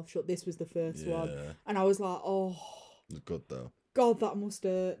her mouth shut. This was the first one, and I was like, "Oh, It's good though. God, that must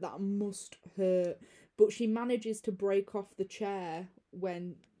hurt. That must hurt." But she manages to break off the chair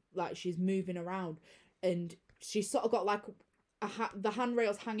when, like, she's moving around, and she's sort of got like the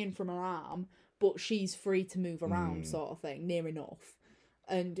handrails hanging from her arm, but she's free to move around, sort of thing, near enough.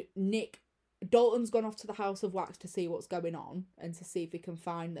 And Dalton's gone off to the House of Wax to see what's going on and to see if he can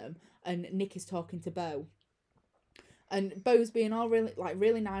find them. And Nick is talking to Bo. And Bo's being all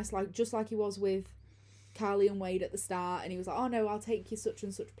really nice, like just like he was with Carly and Wade at the start. And he was like, "Oh no, I'll take you such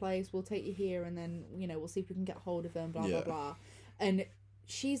and such place. We'll take you here, and then we'll see if we can get hold of them." Blah blah blah. And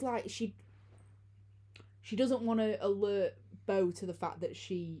she's like, she doesn't want to alert Bo to the fact that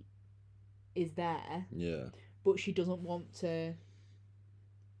she is there. Yeah. But she doesn't want to.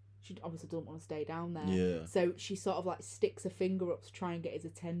 She obviously doesn't want to stay down there. Yeah. So she sort of like sticks a finger up to try and get his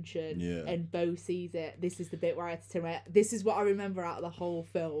attention. Yeah. And Bo sees it. This is the bit where I had to turn around. This is what I remember out of the whole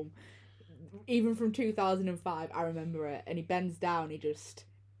film. Even from 2005, I remember it. And he bends down. He just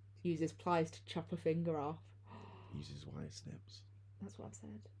uses pliers to chop a finger off. Uses wire snips. That's what I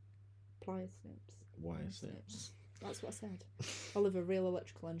said. Pliers snips. Wire snips. That's what I said. Oliver, real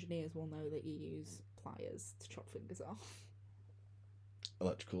electrical engineers will know that you use pliers to chop fingers off.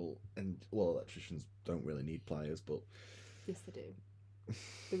 Electricians don't really need pliers, but Yes, they do.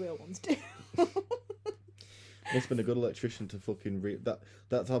 The real ones do. must have been a good electrician to fucking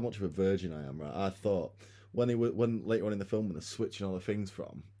that's how much of a virgin I am, right? I thought when later on in the film when they're switching all the things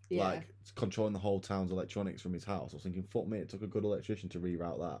from, Yeah. like controlling the whole town's electronics from his house, I was thinking, fuck me, it took a good electrician to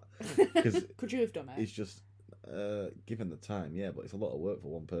reroute that. Because Could you have done it? it's just given the time, yeah, but it's a lot of work for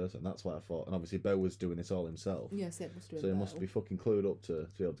one person. That's why I thought, and obviously Bo was doing this all himself, Yes, it must have so been. he must Bo. be fucking clued up to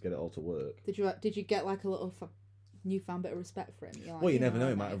be able to get it all to work. Did you get like a little newfound bit of respect for him? You're like, Well, you never know.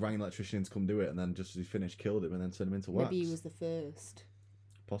 He alright, might have rang an electrician to come do it, and then just as he finished, killed him, and then turned him into wax. Maybe he was the first.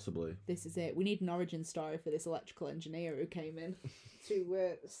 Possibly. This is it. We need an origin story for this electrical engineer who came in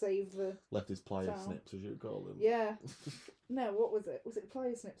to save the. Left his plier Sound. snips, as you call them. Yeah. No, what was it? Was it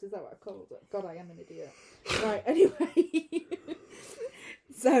plier snips? Is that what I called it? God, I am an idiot. Right. Anyway,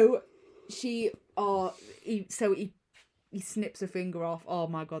 so he snips her finger off. Oh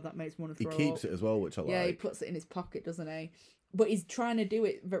my God, that makes me want to He throw keeps up. it as well, which I like. Yeah, he puts it in his pocket, doesn't he? But he's trying to do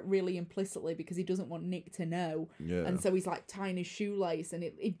it really implicitly because he doesn't want Nick to know. Yeah. And so he's like tying his shoelace, and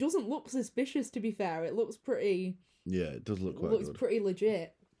it doesn't look suspicious, to be fair. It looks pretty. Yeah, it does look quite looks good. pretty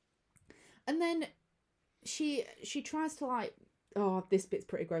legit. And then she tries to like. Oh, this bit's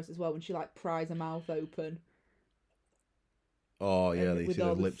pretty gross as well when she like pries her mouth open. Oh yeah, and they with see the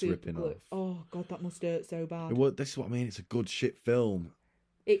all lips super ripping glue. off. Oh God, that must hurt so bad. This is what I mean. It's a good shit film,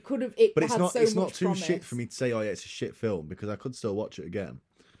 It could have. but it's had not. So It's much not too promise. shit for me to say. Oh yeah, it's a shit film because I could still watch it again.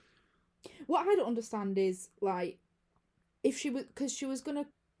 What I don't understand is like, if she was, because she was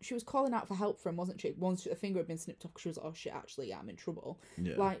calling out for help for him, wasn't she? Once her finger had been snipped off, she was like, "Oh shit, actually, yeah, I'm in trouble."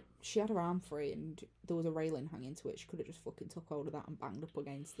 Yeah. Like, she had her arm free and there was a railing hanging to it. She could have just fucking took hold of that and banged up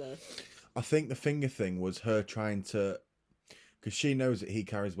against the. I think the finger thing was her trying to, because she knows that he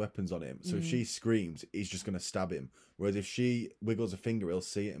carries weapons on him. So if she screams, he's just gonna stab him. Whereas if she wiggles a finger, he'll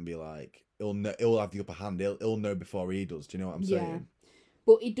see it and be like, he'll have the upper hand. He'll know before he does. Do you know what I'm saying?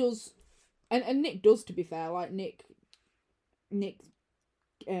 But he does, and Nick does. To be fair, like Nick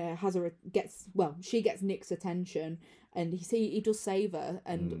she gets Nick's attention, and he does save her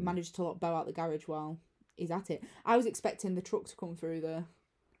and manages to lock Bo out the garage while he's at it. I was expecting the truck to come through the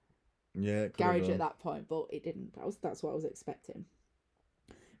Yeah. It could have garage done. at that point, but it didn't. That's what I was expecting.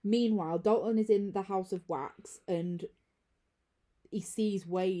 Meanwhile, Dalton is in the House of Wax, and he sees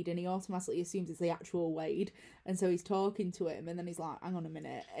Wade and he automatically assumes it's the actual Wade, and so he's talking to him, and then he's like, hang on a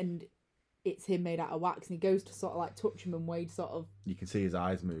minute, and it's him made out of wax, and he goes to sort of like touch him, and Wade sort of You can see his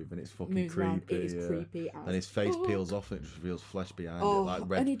eyes move, and it's fucking moves creepy. around. It is yeah. creepy. Then his face peels off, and it just reveals flesh behind Oh, it, like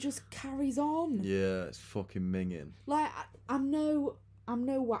red. and he just carries on. Yeah, it's fucking minging. Like I'm no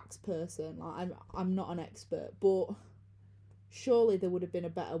wax person. Like I'm not an expert, but surely there would have been a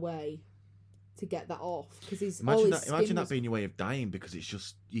better way to get that off, because he's Imagine that being your way of dying, because it's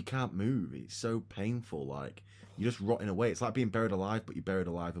just you can't move. It's so painful. Like you're just rotting away. It's like being buried alive, but you're buried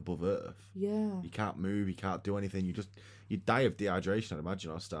alive above earth. Yeah. You can't move. You can't do anything. You die of dehydration, I'd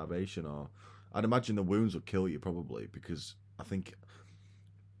imagine, or starvation, or I'd imagine the wounds would kill you probably, because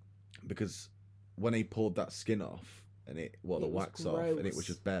when he pulled that skin off and the wax off, and it was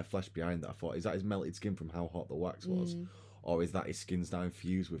just bare flesh behind that, I thought, is that his melted skin from how hot the wax was? Or is that his skin's now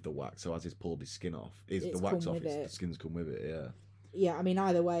infused with the wax? So as he's pulled his skin off, the wax off, the skin's come with it, yeah. Yeah, I mean,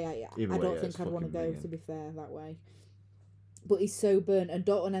 either way, I don't think I'd want to go, to be fair, that way. But he's so burnt, and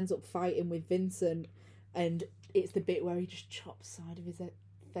Dalton ends up fighting with Vincent, and it's the bit where he just chops side of his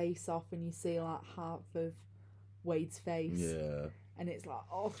face off, and you see, like, half of Wade's face. Yeah. And it's like,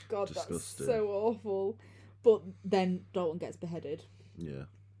 oh, God, Disgusting. That's so awful. But then Dalton gets beheaded. Yeah.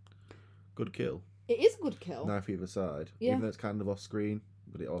 Good kill. It is a good kill. Knife either side. Yeah. Even though it's kind of off screen,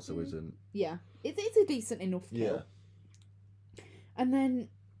 but it also isn't. Yeah. It's a decent enough kill. Yeah. And then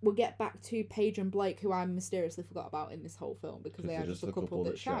we'll get back to Paige and Blake, who I mysteriously forgot about in this whole film, because they are just a couple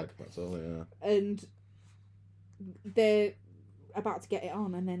that shag. That's all, yeah. And they're about to get it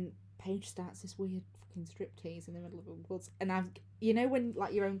on, and then Paige starts this weird fucking striptease in the middle of the woods. And when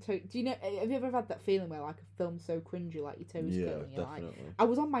like your own toe, have you ever had that feeling where like a film's so cringy, like your toes curl, and you're definitely. like, I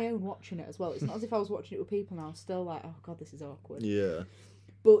was on my own watching it as well. It's not as if I was watching it with people, and I was still like, oh God, this is awkward. Yeah.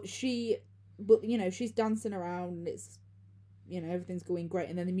 But she's dancing around, and it's, everything's going great,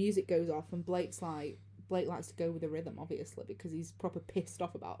 and then the music goes off, and Blake likes to go with the rhythm, obviously, because he's proper pissed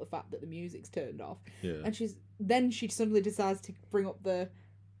off about the fact that the music's turned off. Yeah. And she suddenly decides to bring up the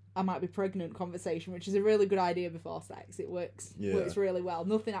I might be pregnant conversation, which is a really good idea before sex. It works really well.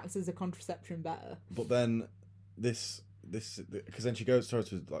 Nothing acts as a contraception better. But then because then she goes, sorry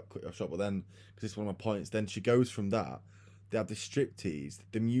to like quick off shot, but then, because it's one of my points, then she goes from that, they have this striptease,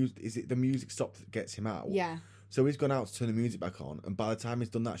 the music stops that gets him out? Yeah. So he's gone out to turn the music back on, and by the time he's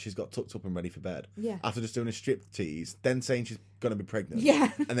done that, she's got tucked up and ready for bed. Yeah. After just doing a striptease, then saying she's gonna be pregnant.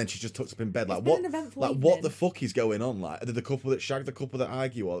 Yeah. And then she's just tucked up in bed. Like It's been what? an eventful Like evening. what the fuck is going on? Like are they the couple that shag, the couple that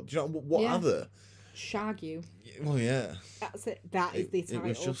argue, or do you know what Yeah. other? Shag you. Well, yeah. That's it. That is the It title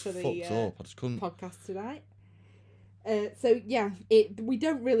was just for the fucked up. I just couldn't. podcast tonight. We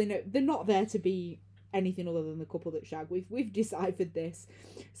don't really know. They're not there to be anything other than the couple that shag. We've deciphered this.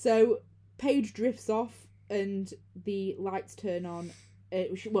 So Paige drifts off, and the lights turn on.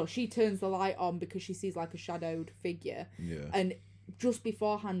 She turns the light on because she sees like a shadowed figure. Yeah. And just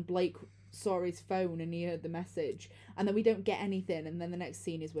beforehand, Blake saw his phone and he heard the message, and then we don't get anything. And then the next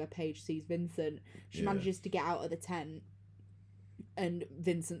scene is where Paige sees Vincent. She manages to get out of the tent, and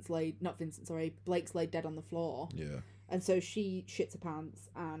Blake's laid dead on the floor. Yeah. And so she shits her pants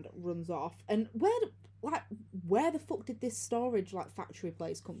and runs off. And where the fuck did this storage factory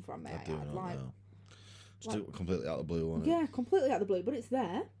place come from? I do not know. Just completely out of the blue, wasn't it? Yeah, completely out of the blue, but it's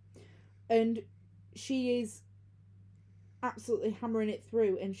there. And she is absolutely hammering it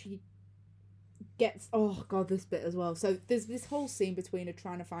through, and she gets, oh God, this bit as well. So there's this whole scene between her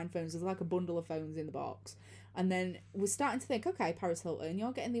trying to find phones. There's like a bundle of phones in the box. And then we're starting to think, okay, Paris Hilton,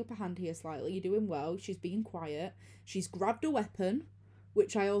 you're getting the upper hand here slightly. You're doing well. She's being quiet. She's grabbed a weapon,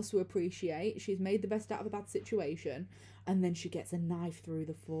 which I also appreciate. She's made the best out of a bad situation. And then she gets a knife through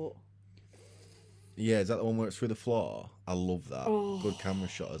the foot. Yeah, is that the one where it's through the floor? I love that. Oh. Good camera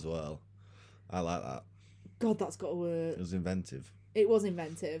shot as well. I like that. God, that's got to work. It was inventive. It was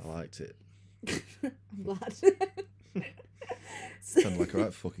inventive. I liked it. I'm glad. Sounded like a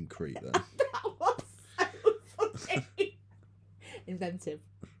right fucking creep then. That was so funny. Inventive.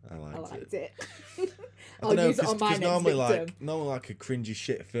 I liked it. I I'll don't know, use it on my because next victim. normally like a cringy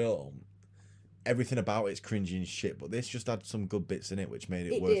shit film, everything about it's cringy and shit, but this just had some good bits in it which made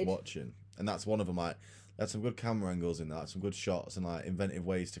it worth watching. And that's one of them. Like, they had some good camera angles in that, some good shots, and like inventive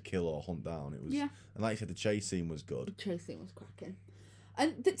ways to kill or hunt down. It was, and like you said, the chase scene was good. The chase scene was cracking,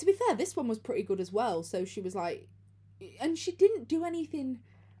 and to be fair, this one was pretty good as well. So she was like, and she didn't do anything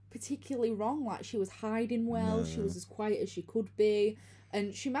particularly wrong. Like, she was hiding well. No. She was as quiet as she could be,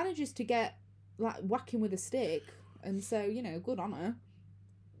 and she manages to get like whacking with a stick, and so good on her.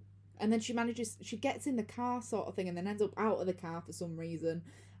 And then she gets in the car sort of thing, and then ends up out of the car for some reason.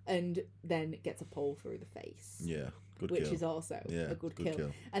 And then gets a pole through the face. Yeah, Good which kill. is also Yeah, a good good kill.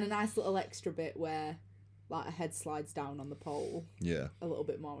 kill. And a nice little extra bit where like a head slides down on the pole Yeah. a little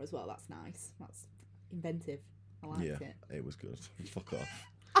bit more as well. That's nice. That's inventive. I liked Yeah. it. It was good. Fuck off.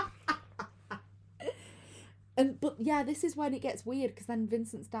 But yeah, this is when it gets weird because then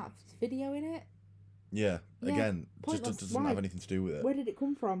Vincent starts videoing it. Yeah. Yeah, Again, pointless. just doesn't Why? have anything to do with it. Where did it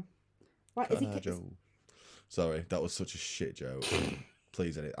come from? Why is he? Joe. Sorry, that was such a shit joke.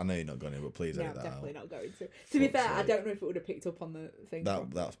 Please edit. I know you're not going to, but please No, edit I'm that definitely out. not going to. To be Fuck's fair, I sake. don't know if it would have picked up on the thing. from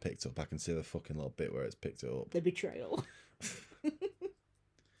That's picked up. I can see the fucking little bit where it's picked it up. the betrayal.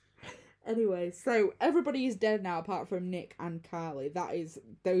 Anyway, so everybody is dead now apart from Nick and Carly.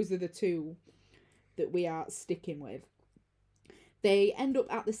 Those are the two that we are sticking with. They end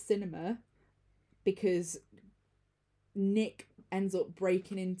up at the cinema because Nick ends up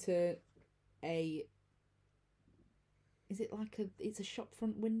breaking into is it like it's a shop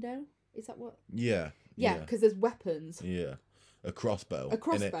front window? Is that what? Yeah. Yeah, because there's weapons. Yeah. A crossbow. A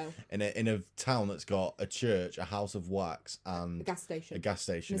crossbow. In a town that's got a church, a house of wax, and A gas station. a gas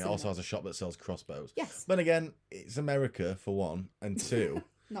station. And It a also cinema. has a shop that sells crossbows. Yes. Then again, it's America for one, and two,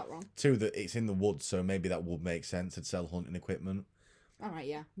 Not wrong. that it's in the woods, so maybe that would make sense to sell hunting equipment. All right,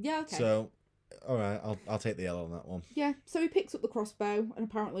 yeah. Yeah, okay. So, all right, I'll take the L on that one. Yeah, so he picks up the crossbow and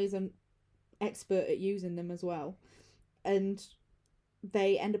apparently is an expert at using them as well. And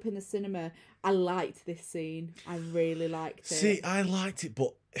they end up in the cinema. I liked this scene. I really liked it. See, I liked it,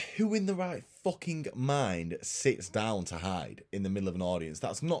 but who in the right fucking mind sits down to hide in the middle of an audience?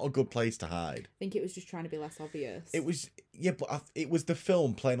 That's not a good place to hide. I think it was just trying to be less obvious. It was, yeah, but it was the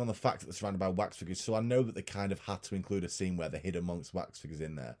film playing on the fact that they're surrounded by wax figures, so I know that they kind of had to include a scene where they're hid amongst wax figures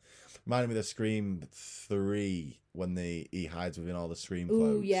in there. Reminded me of the Scream 3 when he hides within all the Scream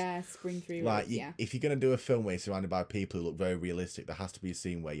clothes. Ooh, yeah, Spring 3. Like, Yeah. if you're going to do a film where you're surrounded by people who look very realistic, there has to be a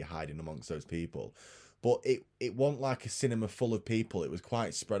scene where you're hiding amongst those people. But it wasn't like a cinema full of people. It was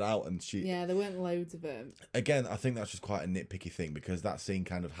quite spread out. And Yeah, there weren't loads of them. again, I think that's just quite a nitpicky thing because that scene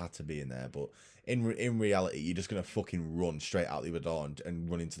kind of had to be in there. But in reality, you're just going to fucking run straight out the other door and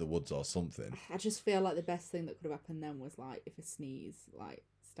run into the woods or something. I just feel like the best thing that could have happened then was like if a sneeze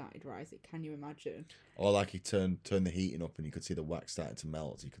started rising. Can you imagine? Or like he turned the heating up and you could see the wax starting to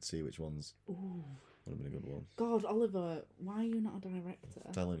melt. So you could see which ones Ooh. would have been a good one. God, Oliver, why are you not a director?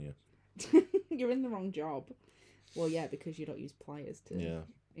 I'm telling you. You're in the wrong job. Well, yeah, because you don't use pliers Yeah.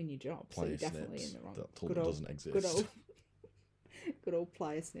 in your job, so Plier you're definitely snips. in the wrong. That tool doesn't exist. Good old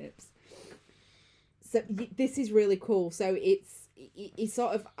plier snips. So this is really cool. So he's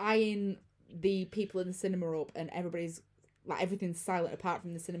sort of eyeing the people in the cinema up, and everything's silent apart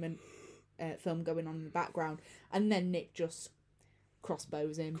from the cinema film going on in the background, and then Nick just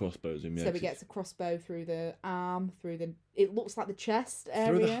crossbows him. Crossbows him, yeah. So he gets a crossbow through the arm, it looks like the chest through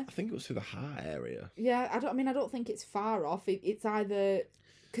area. I think it was through the heart area. Yeah, I don't think it's far off. It's either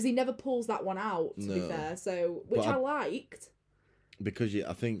because he never pulls that one out. To be No. fair, so which But I liked. Because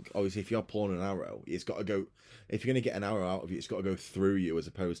I think obviously if you're pulling an arrow, it's got to go. If you're going to get an arrow out of you, it's got to go through you as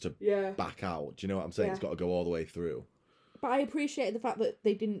opposed to Yeah. back out. Do you know what I'm saying? Yeah. It's got to go all the way through. But I appreciated the fact that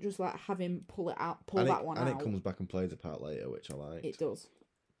they didn't just like have him pull that one and out. it comes back and plays a part later, which I liked. It does.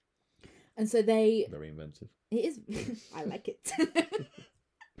 And so they. Very inventive. It is. I like it.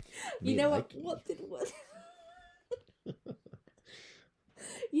 Me You know like what? it. What did what?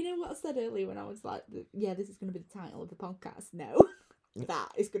 You know what I said earlier when I was like, "Yeah, this is going to be the title of the podcast." No, that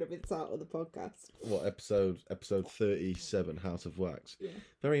is going to be the title of the podcast. What episode 37, House of Wax. Yeah.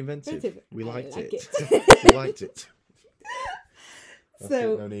 Very inventive. Inventive. We I liked like it. it. We liked it. That's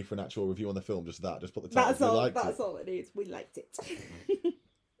So- it, no need for an actual review on the film. Just that. Just put the title. That's We all. liked That's it. all it is. We liked it.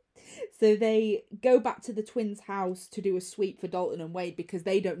 So they go back to the twins' house to do a sweep for Dalton and Wade because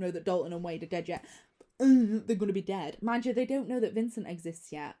they don't know that Dalton and Wade are dead yet. They're going to be dead. Mind you, they don't know that Vincent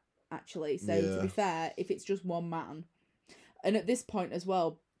exists yet, actually. So to Yeah. be fair, if it's just one man. And at this point as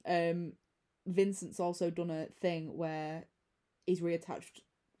well, Vincent's also done a thing where he's reattached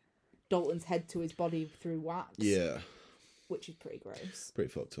Dalton's head to his body through wax. Yeah. Which is pretty gross. Pretty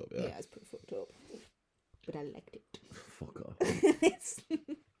fucked up, yeah. Yeah, it's pretty fucked up. But I liked it. Fuck off.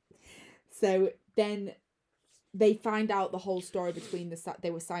 So then they find out the whole story between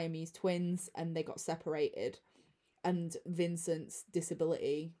they were Siamese twins and they got separated, and Vincent's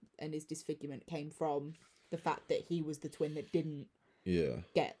disability and his disfigurement came from the fact that he was the twin that didn't Yeah.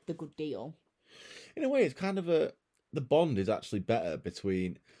 get the good deal. In a way, it's kind of the bond is actually better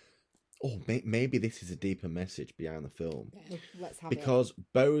between. Oh, maybe this is a deeper message behind the film. Let's have Because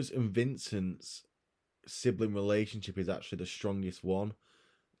Bose and Vincent's sibling relationship is actually the strongest one.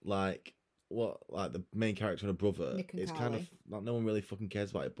 Like the main character and a brother. Nick and It's kind of Carly. like no one really fucking cares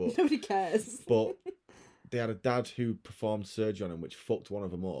about it, it. but Nobody cares. but they had a dad who performed surgery on him, which fucked one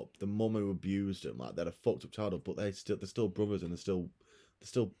of them up. The mum who abused him, like they had a fucked up childhood, but they're still brothers and they still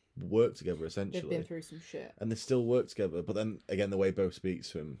work together essentially. They've been through some shit. And they still work together. But then again, the way Bo speaks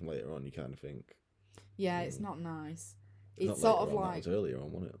to him later on, you kind of think. Yeah, it's not nice. Not It's sort of later on, like that was earlier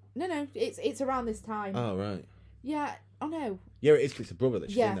on, wasn't it? no, it's around this time. Oh right. Yeah. Oh no. Yeah, it is. 'Cause it's a brother that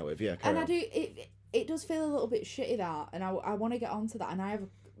she's Yeah. in there with. Yeah, And I on. do it does feel a little bit shitty that, and I want to get onto that, and I have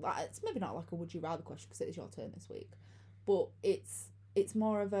like, it's maybe not like a would you rather question because it is your turn this week, but it's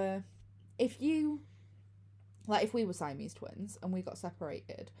more of a, if you, like if we were Siamese twins and we got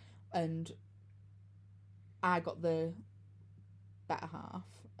separated and I got the better half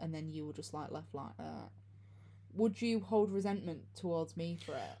and then you were just like left like that, would you hold resentment towards me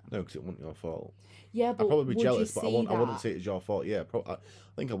for it? No, because it wasn't your fault. Yeah, but I'd probably be would jealous, you but I see wouldn't that? say it's your fault. Yeah, I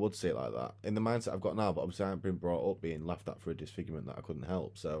think I would say it like that. In the mindset I've got now, but obviously I haven't been brought up being laughed at for a disfigurement that I couldn't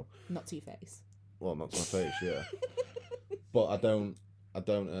help. So, Not to your face. well, not to my face, yeah. But I don't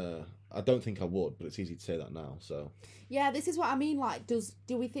think I would. But it's easy to say that now. So Yeah, this is what I mean. Like, do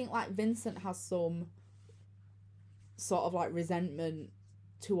we think like Vincent has some sort of like resentment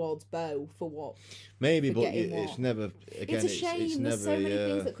towards Bo for what? maybe, For but getting it's what? never. Again, It's a shame. It's There's never. so many yeah.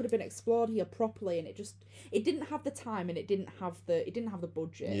 things that could have been explored here properly, and it didn't have the time, and it didn't have the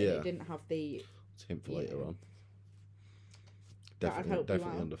budget. And Yeah. it didn't have the. It's him for Yeah. later on. That'd help you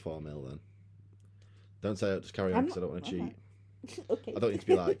Definitely out. under 4 mil then. Don't say it. Just carry on I'm because I don't want to not- cheat. Okay. I don't need to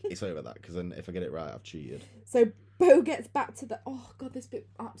be like it's over that because then if I get it right, I've cheated. So Bo gets back to the. Oh god, this bit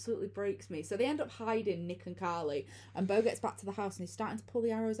absolutely breaks me. So they end up hiding Nick and Carly, and Bo gets back to the house and he's starting to pull the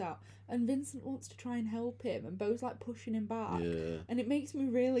arrows out, and Vincent wants to try and help him, and Bo's like pushing him back, Yeah. and it makes me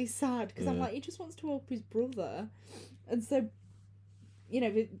really sad because I'm Yeah. like, he just wants to help his brother, and so, you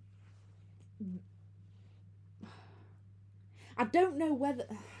know, I don't know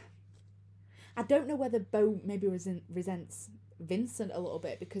whether Bo maybe resents Vincent a little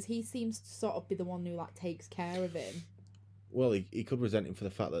bit because he seems to sort of be the one who like takes care of him. Well, he could resent him for the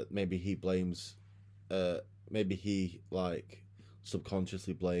fact that maybe he blames, maybe he like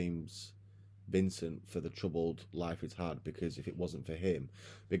subconsciously blames Vincent for the troubled life he's had because if it wasn't for him,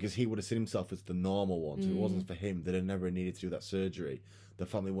 because he would have seen himself as the normal one. So if it wasn't for him, they'd have never needed to do that surgery. The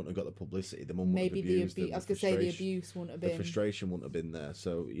family wouldn't have got the publicity. The mum wouldn't Maybe have the abused them. I was gonna say the abuse wouldn't have The been. frustration wouldn't have been there.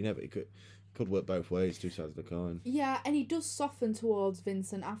 So you never. It could work both ways. Two sides of the coin. Yeah, and he does soften towards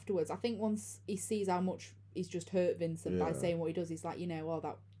Vincent afterwards. I think once he sees how much he's just hurt Vincent by Yeah. saying what he does, he's like, you know, oh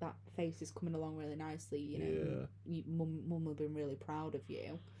that face is coming along really nicely. You know, mum will have been really proud of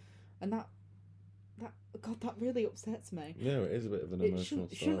you, and that God, that really upsets me. Yeah, it is a bit of an It emotional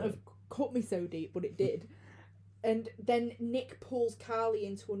shouldn't have cut me so deep, but it did. And then Nick pulls Carly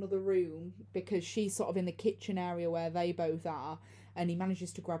into another room because she's sort of in the kitchen area where they both are, and he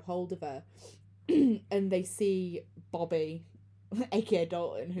manages to grab hold of her. And they see Bobby, aka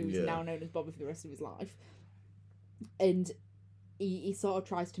Dalton, who's Yeah. now known as Bobby for the rest of his life. And he sort of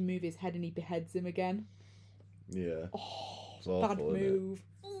tries to move his head and he beheads him again. Yeah. Oh, It's awful, bad isn't it? move.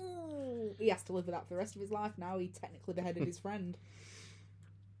 Ooh, he has to live with that for the rest of his life now. He technically beheaded his friend.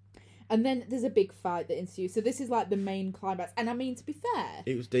 And then there's a big fight that ensues. So this is like the main climax. And I mean, to be fair,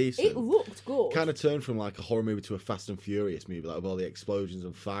 It was decent. it looked good. Kind of turned from like a horror movie to a Fast and Furious movie, like with all the explosions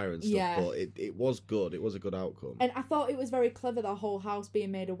and fire and stuff. Yeah. But it was good. It was a good outcome. And I thought it was very clever, the whole house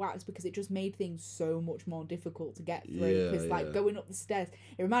being made of wax, because it just made things so much more difficult to get through. Yeah, Because, like, yeah. going up the stairs,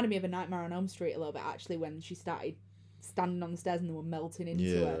 it reminded me of A Nightmare on Elm Street a little bit, actually, when she started standing on the stairs and they were melting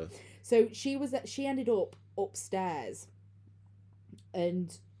into her. So she ended up upstairs,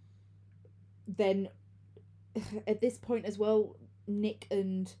 and then at this point as well, Nick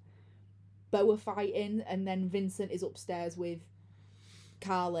and Bo are fighting, and then Vincent is upstairs with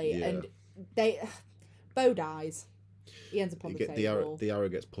Carly, Yeah. and Bo dies. He ends up on the table, The arrow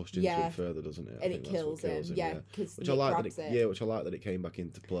gets pushed into Yeah. it further, doesn't it? I and think it that's what kills him. Yeah, because Which Nick I like grabs that it. which I like that it came back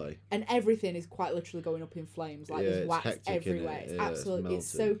into play. And everything is quite literally going up in flames. Like Yeah, there's it's wax hectic, innit? everywhere. It's Yeah, it's absolutely, it's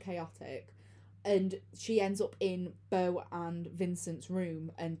so chaotic. And she ends up in Bo and Vincent's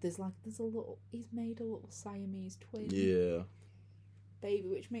room, and he's made a little Siamese twin Yeah. baby,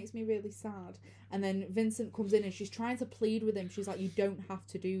 which makes me really sad. And then Vincent comes in and she's trying to plead with him. She's like, you don't have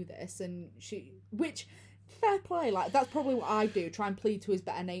to do this. And which, fair play, like, that's probably what I do, try and plead to his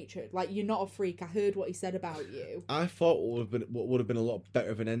better nature. Like, you're not a freak, I heard what he said about you. I thought what would have been a lot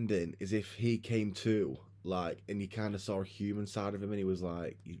better of an ending is if he came to, like, and you kind of saw a human side of him and he was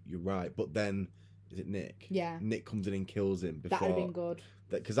like, you're right. But then, is it Nick? Yeah. Nick comes in and kills him before. That would have been good.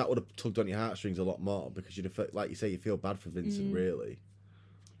 Because that would have tugged on your heartstrings a lot more because you'd have felt, like you say, you feel bad for Vincent, really.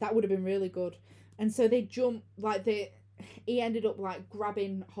 That would have been really good. And so they jump, like, he ended up like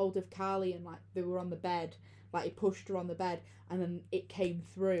grabbing hold of Carly and like they were on the bed, like he pushed her on the bed and then it came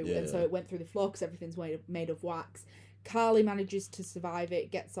through and so it went through the floor because everything's made of wax. Carly manages to survive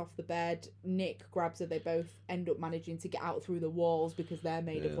it, gets off the bed. Nick grabs her. They both end up managing to get out through the walls because they're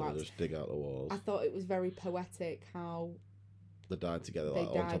made of wax. They just dig out the walls. I thought it was very poetic how They died together, they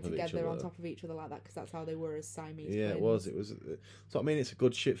like, died on top together of each other. on top of each other like that because that's how they were as Siamese Yeah, twins. it was. So I mean, it's a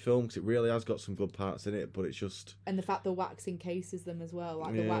good shit film because it really has got some good parts in it, but it's just And the fact the wax encases them as well,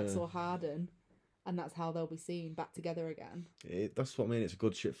 like the wax will harden, and that's how they'll be seen back together again. that's what I mean. It's a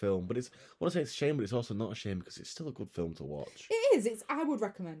good shit film, but I want to say it's a shame, but it's also not a shame because it's still a good film to watch. It is. I would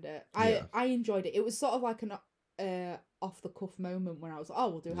recommend it. Yeah. I enjoyed it. It was sort of like an off the cuff moment when I was like, oh,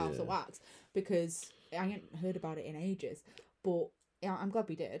 we'll do House of Wax because I hadn't heard about it in ages, but. Yeah, I'm glad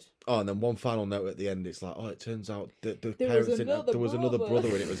we did. Oh, and then one final note at the end. It's like, it turns out the There parents was didn't. There was another brother. brother,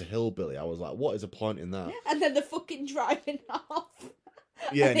 and it was a hillbilly. I was like, what is the point in that? And then the fucking driving off.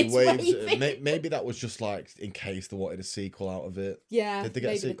 Yeah, and he it's waves. waving. Maybe that was just like in case they wanted a sequel out of it. Yeah. Did they get a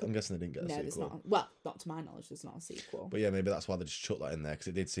maybe sequel? I'm guessing they didn't get a No, sequel. there's not. Well, not to my knowledge, there's not a sequel. But yeah, maybe that's why they just chucked that in there because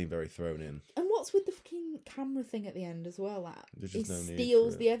it did seem very thrown in. And what's with the fucking camera thing at the end as well? Like, There's he just no need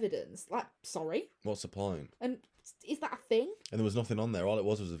steals for it. the evidence. Like, sorry. What's the point? And is that a thing? And there was nothing on there. All it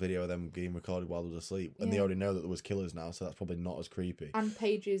was a video of them being recorded while they was asleep. And they Yeah. already know that there was killers now, so that's probably not as creepy. And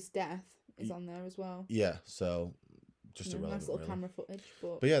Paige's death is on there as well. Yeah, so just Yeah, irrelevant, nice little really. camera footage,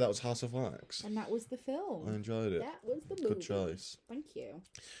 But yeah, that was House of Wax. and that was the film. I enjoyed it. That was the movie. Good choice. Thank you.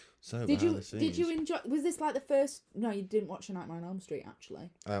 So Did behind the you scenes. enjoy? Was this like the first? No, you didn't watch A Nightmare on Elm Street actually.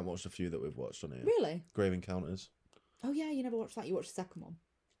 I haven't watched a few that we've watched on here. Really? Grave Encounters. Oh yeah, you never watched that. You watched the second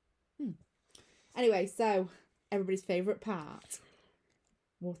one. Anyway, so everybody's favourite part.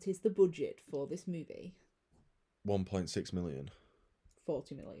 What is the budget for this movie? 1.6 million.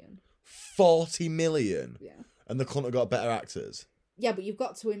 40 million. 40 million? Yeah. And they couldn't have got better actors. Yeah, but you've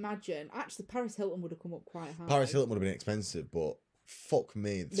got to imagine. Actually, Paris Hilton would have come up quite high. Paris Hilton would have been expensive, but fuck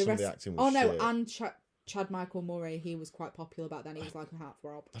me, some of the acting was no, shit. and Chad Michael Murray, he was quite popular back then. He was like a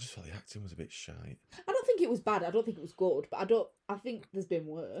heartthrob. I just felt the acting was a bit shite. I don't think it was bad. I don't think it was good, but I think there's been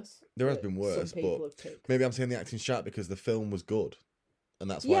worse. There has that been worse, some people but have picked. maybe I'm saying the acting shite because the film was good, and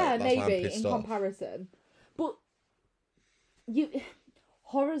that's why. Yeah, that's why I'm maybe pissed in off. comparison, but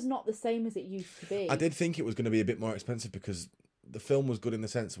horror's not the same as it used to be. I did think it was going to be a bit more expensive because the film was good in the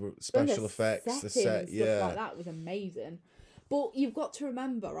sense of special effects, the setting set, and stuff yeah. like that was amazing. But you've got to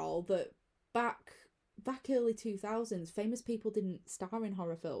remember all that back early 2000s, famous people didn't star in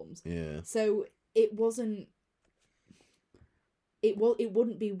horror films, Yeah. so it wasn't. It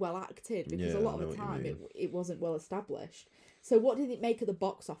wouldn't be well acted because Yeah, a lot I know of the what you time mean. it wasn't well established. So what did it make at the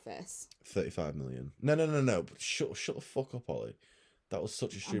box office? 35 million. No. Shut the fuck up, Ollie. That was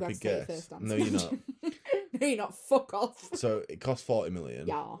such a I'm going stupid to say it guess. first answer. No, you're not. No, you're not. Fuck off. So it cost 40 million.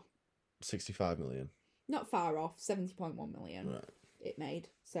 Yeah. 65 million. Not far off. 70.1 million. Right. It made.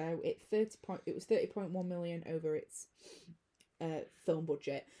 So it was 30.1 million over its film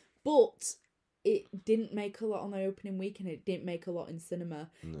budget. But it didn't make a lot on the opening weekend. It didn't make a lot in cinema.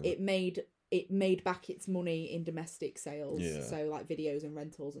 No. It made back its money in domestic sales. Yeah. So like videos and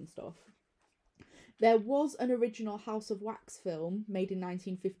rentals and stuff. There was an original House of Wax film made in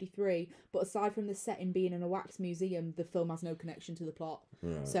 1953, but aside from the setting being in a wax museum, the film has no connection to the plot.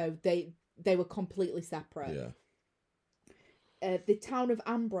 Right. So they were completely separate. Yeah. The town of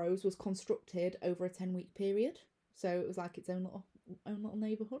Ambrose was constructed over a 10-week period, so it was like its own little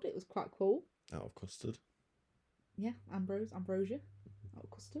neighbourhood. It was quite cool. Out of custard. Yeah, Ambrosia, out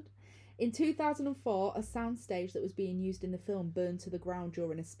of custard. In 2004, a soundstage that was being used in the film burned to the ground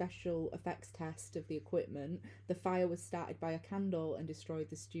during a special effects test of the equipment. The fire was started by a candle and destroyed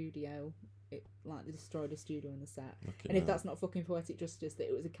the studio. They destroyed a studio in the set. And if that's not fucking poetic justice that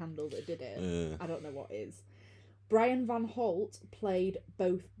it was a candle that did it, Yeah. I don't know what is. Brian Van Holt played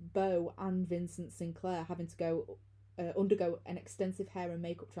both Beau and Vincent Sinclair, having to undergo an extensive hair and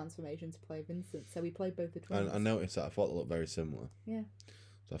makeup transformation to play Vincent. So he played both the twins. I noticed that. I thought they looked very similar. Yeah.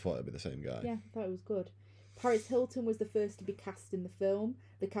 So I thought it'd be the same guy. Yeah, I thought it was good. Paris Hilton was the first to be cast in the film.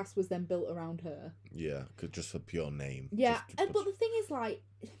 The cast was then built around her. Yeah, just for pure name. Yeah, Just- but the thing is, like,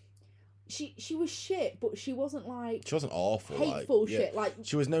 she was shit, but she wasn't like she wasn't awful. hateful like, yeah. shit. Like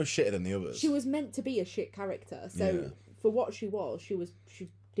She was no shitter than the others. she was meant to be a shit character. So Yeah. for what she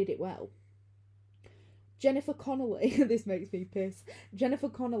did it well. Jennifer Connelly, this makes me piss. Jennifer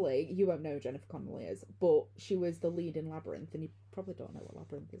Connelly, you won't know who Jennifer Connelly is, but she was the lead in Labyrinth, and you probably don't know what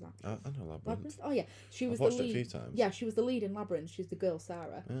Labyrinth is actually. I know Labyrinth. Oh yeah, she was I've watched the it lead. a few times. Yeah, she was the lead in Labyrinth. She's the girl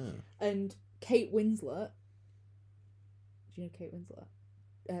Sarah, Yeah. and Kate Winslet. Do you know Kate Winslet?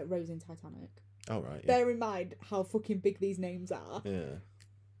 Rose in Titanic. Oh right. Yeah. Bear in mind how fucking big these names are. Yeah.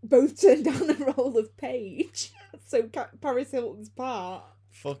 Both turned down the role of Paige. So Paris Hilton's part.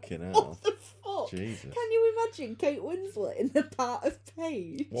 Fucking hell. What the fuck? Jesus. Can you imagine Kate Winslet in the part of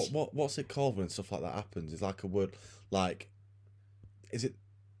Paige? What's it called when stuff like that happens? It's like a word, like, is it?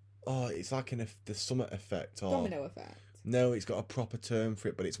 Oh, it's like the Summit effect or Domino effect. No, it's got a proper term for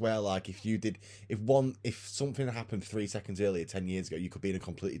it, but it's where like if something happened 3 seconds earlier, 10 years ago, you could be in a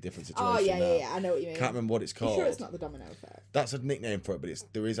completely different situation. Oh yeah, now. yeah, I know what you mean. Can't remember what it's called. You sure it's not the domino effect? That's a nickname for it, but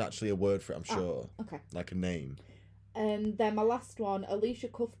there is actually a word for it. I'm sure. Okay. Like a name. And then my last one, Alicia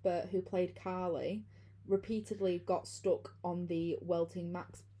Cuthbert, who played Carly, repeatedly got stuck on the melting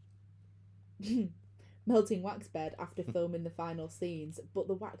wax bed after filming the final scenes, but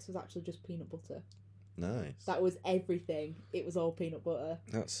the wax was actually just peanut butter. Nice. That was everything. It was all peanut butter.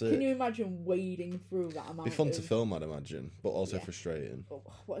 That's it. Can you imagine wading through that amount? Be fun to film, I'd imagine, but also frustrating. Oh,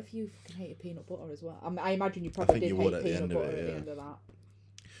 what if you fucking hated peanut butter as well? I imagine you probably did hate peanut butter at the end of that.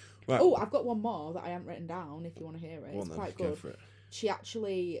 Right. Oh, I've got one more that I haven't written down. If you want to hear it, it's quite good. Go for it. She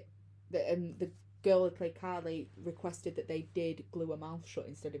actually, the girl who played Carly requested that they did glue her mouth shut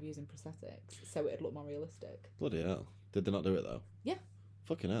instead of using prosthetics, so it'd look more realistic. Bloody hell! Did they not do it though? Yeah.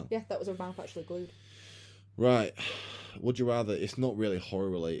 Fucking hell. Yeah, that was her mouth actually glued. Right. Would you rather? It's not really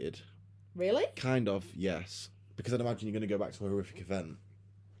horror related. Really? Kind of, yes. Because I'd imagine you're going to go back to a horrific event.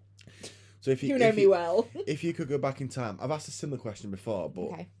 So if you know me well. If you could go back in time, I've asked a similar question before, but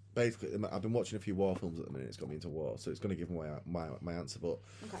okay. Basically, I've been watching a few war films at the minute. It's got me into war, so it's going to give away my answer. But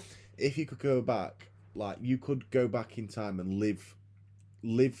okay. If you could go back, like you could go back in time and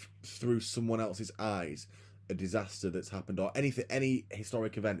live through someone else's eyes a disaster that's happened or anything, any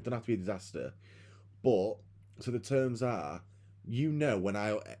historic event. It doesn't have to be a disaster. But so the terms are, you know, when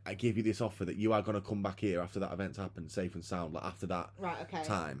I give you this offer that you are going to come back here after that event's happened, safe and sound, like after that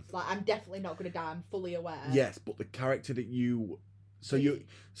time. Like I'm definitely not going to die. I'm fully aware. Yes, but the character that you. So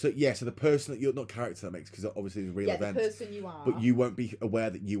the person that you're not character that makes because obviously it's a real event. The person you are. But you won't be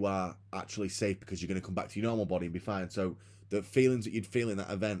aware that you are actually safe because you're going to come back to your normal body and be fine. So the feelings that you'd feel in that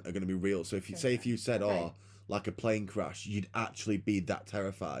event are going to be real. So if you said, oh, like a plane crash, you'd actually be that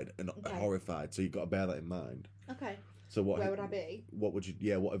terrified and horrified. So you've got to bear that in mind. Okay. So where would I be? What would you?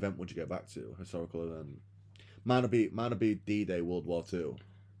 Yeah, what event would you go back to? Historical event. Mine would be D-Day, World War II.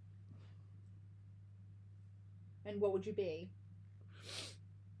 And what would you be?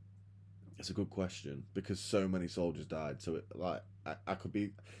 It's a good question because so many soldiers died. So I could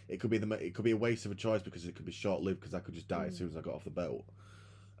be. It could be a waste of a choice because it could be short lived because I could just die as soon as I got off the boat.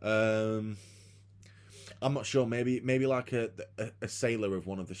 I'm not sure. Maybe like a sailor of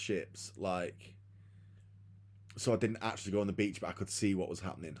one of the ships, like. So I didn't actually go on the beach, but I could see what was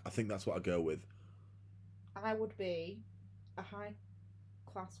happening. I think that's what I'd go with. I would be a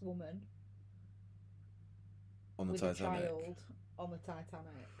high-class woman on the with Titanic. A child on the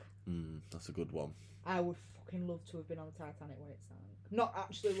Titanic. That's a good one. I would fucking love to have been on the Titanic when it sank. Not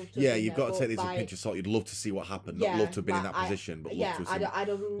actually love to. Yeah, you've got to take these with a pinch of salt. You'd love to see what happened. Not love to have been in that position, but love to have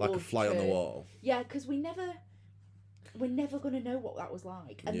seen like a fly on the wall. Yeah, because we're never gonna know what that was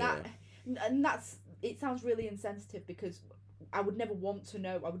like, and that's. It sounds really insensitive because I would never want to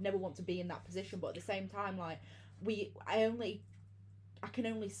know. I would never want to be in that position. But at the same time, like I can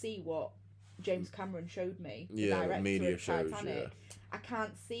only see what James Cameron showed me. The director media of shows. Titanic. Yeah. I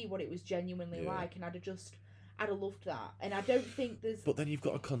can't see what it was genuinely like, and I'd have loved that. And I don't think there's. But then you've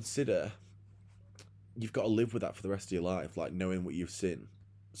got to consider. You've got to live with that for the rest of your life, like knowing what you've seen.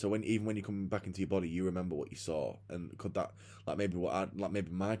 So even when you come back into your body, you remember what you saw, and could that maybe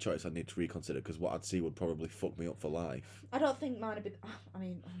my choice I'd need to reconsider because what I'd see would probably fuck me up for life. I don't think mine would be. I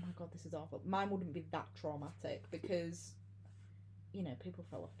mean, oh my god, this is awful. Mine wouldn't be that traumatic because, you know, people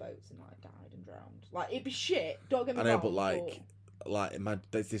fell off boats and like died and drowned. Like it'd be shit. Don't get me wrong. I know, but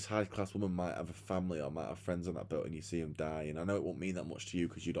there's this high class woman might have a family or might have friends on that boat, and you see them die, and I know it won't mean that much to you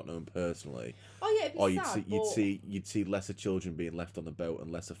because you don't know them personally. Oh yeah, it'd be sad, you'd see lesser children being left on the boat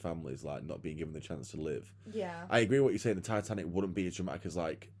and lesser families like not being given the chance to live. Yeah, I agree with what you're saying. The Titanic wouldn't be as dramatic as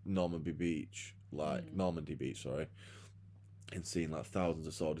like Normandy Beach, sorry, and seeing like thousands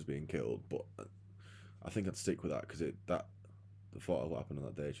of soldiers being killed. But I think I'd stick with that because the thought of what happened on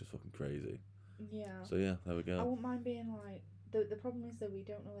that day is just fucking crazy. Yeah. So yeah, there we go. I wouldn't mind being like. The problem is that we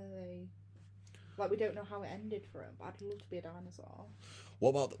don't know whether they... Like, we don't know how it ended for him, but I'd love to be a dinosaur.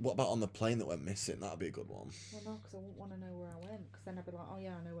 What about on the plane that went missing? That'd be a good one. Well, no, because I wouldn't want to know where I went, because then I'd be like, oh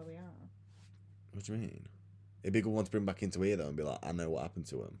yeah, I know where we are. What do you mean? It'd be a good one to bring back into here, though, and be like, I know what happened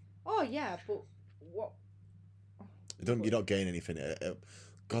to him. Oh, yeah, but what... You don't gain anything.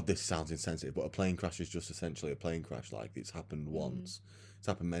 God, this sounds insensitive, but a plane crash is just essentially a plane crash. Like, it's happened once. It's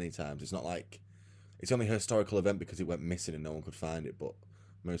happened many times. It's not like it's only a historical event because it went missing and no one could find it. But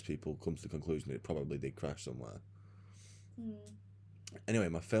most people come to the conclusion it probably did crash somewhere. Anyway,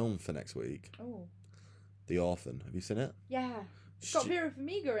 my film for next week, Oh. The Orphan. Have you seen it? Yeah. It's got Vera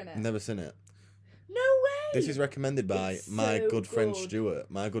Farmiga in it. Never seen it. No way! This is recommended by It's my so good friend good. Stuart.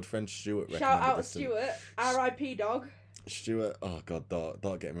 My good friend Stuart recommended Shout out to this to me. Stuart. R.I.P. dog. Stuart, oh god,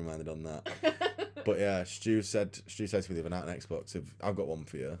 don't get him reminded on that. But yeah, Stu said to me the other night on Xbox, I've got one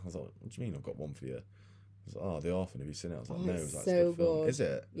for you. I was like, what do you mean I've got one for you? I was like, oh, The Orphan, have you seen it? I was like, no. He was like, so it's a good film. good. Is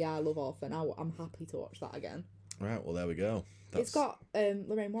it? Yeah, I love Orphan. I'm happy to watch that again. Right, well there we go. It's got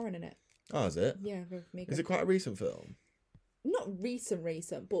Lorraine Warren in it. Oh, is it? Yeah, Vera Farmiga. Is it quite a recent film? Not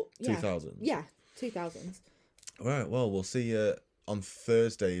recent, but yeah. 2000s? Yeah, 2000s. Right, well, we'll see you on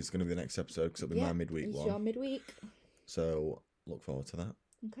Thursday is going to be the next episode because it'll be my midweek it's one. your midweek. So look forward to that.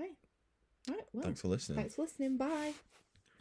 Okay. All right. Well, Thanks for listening. Thanks for listening. Bye.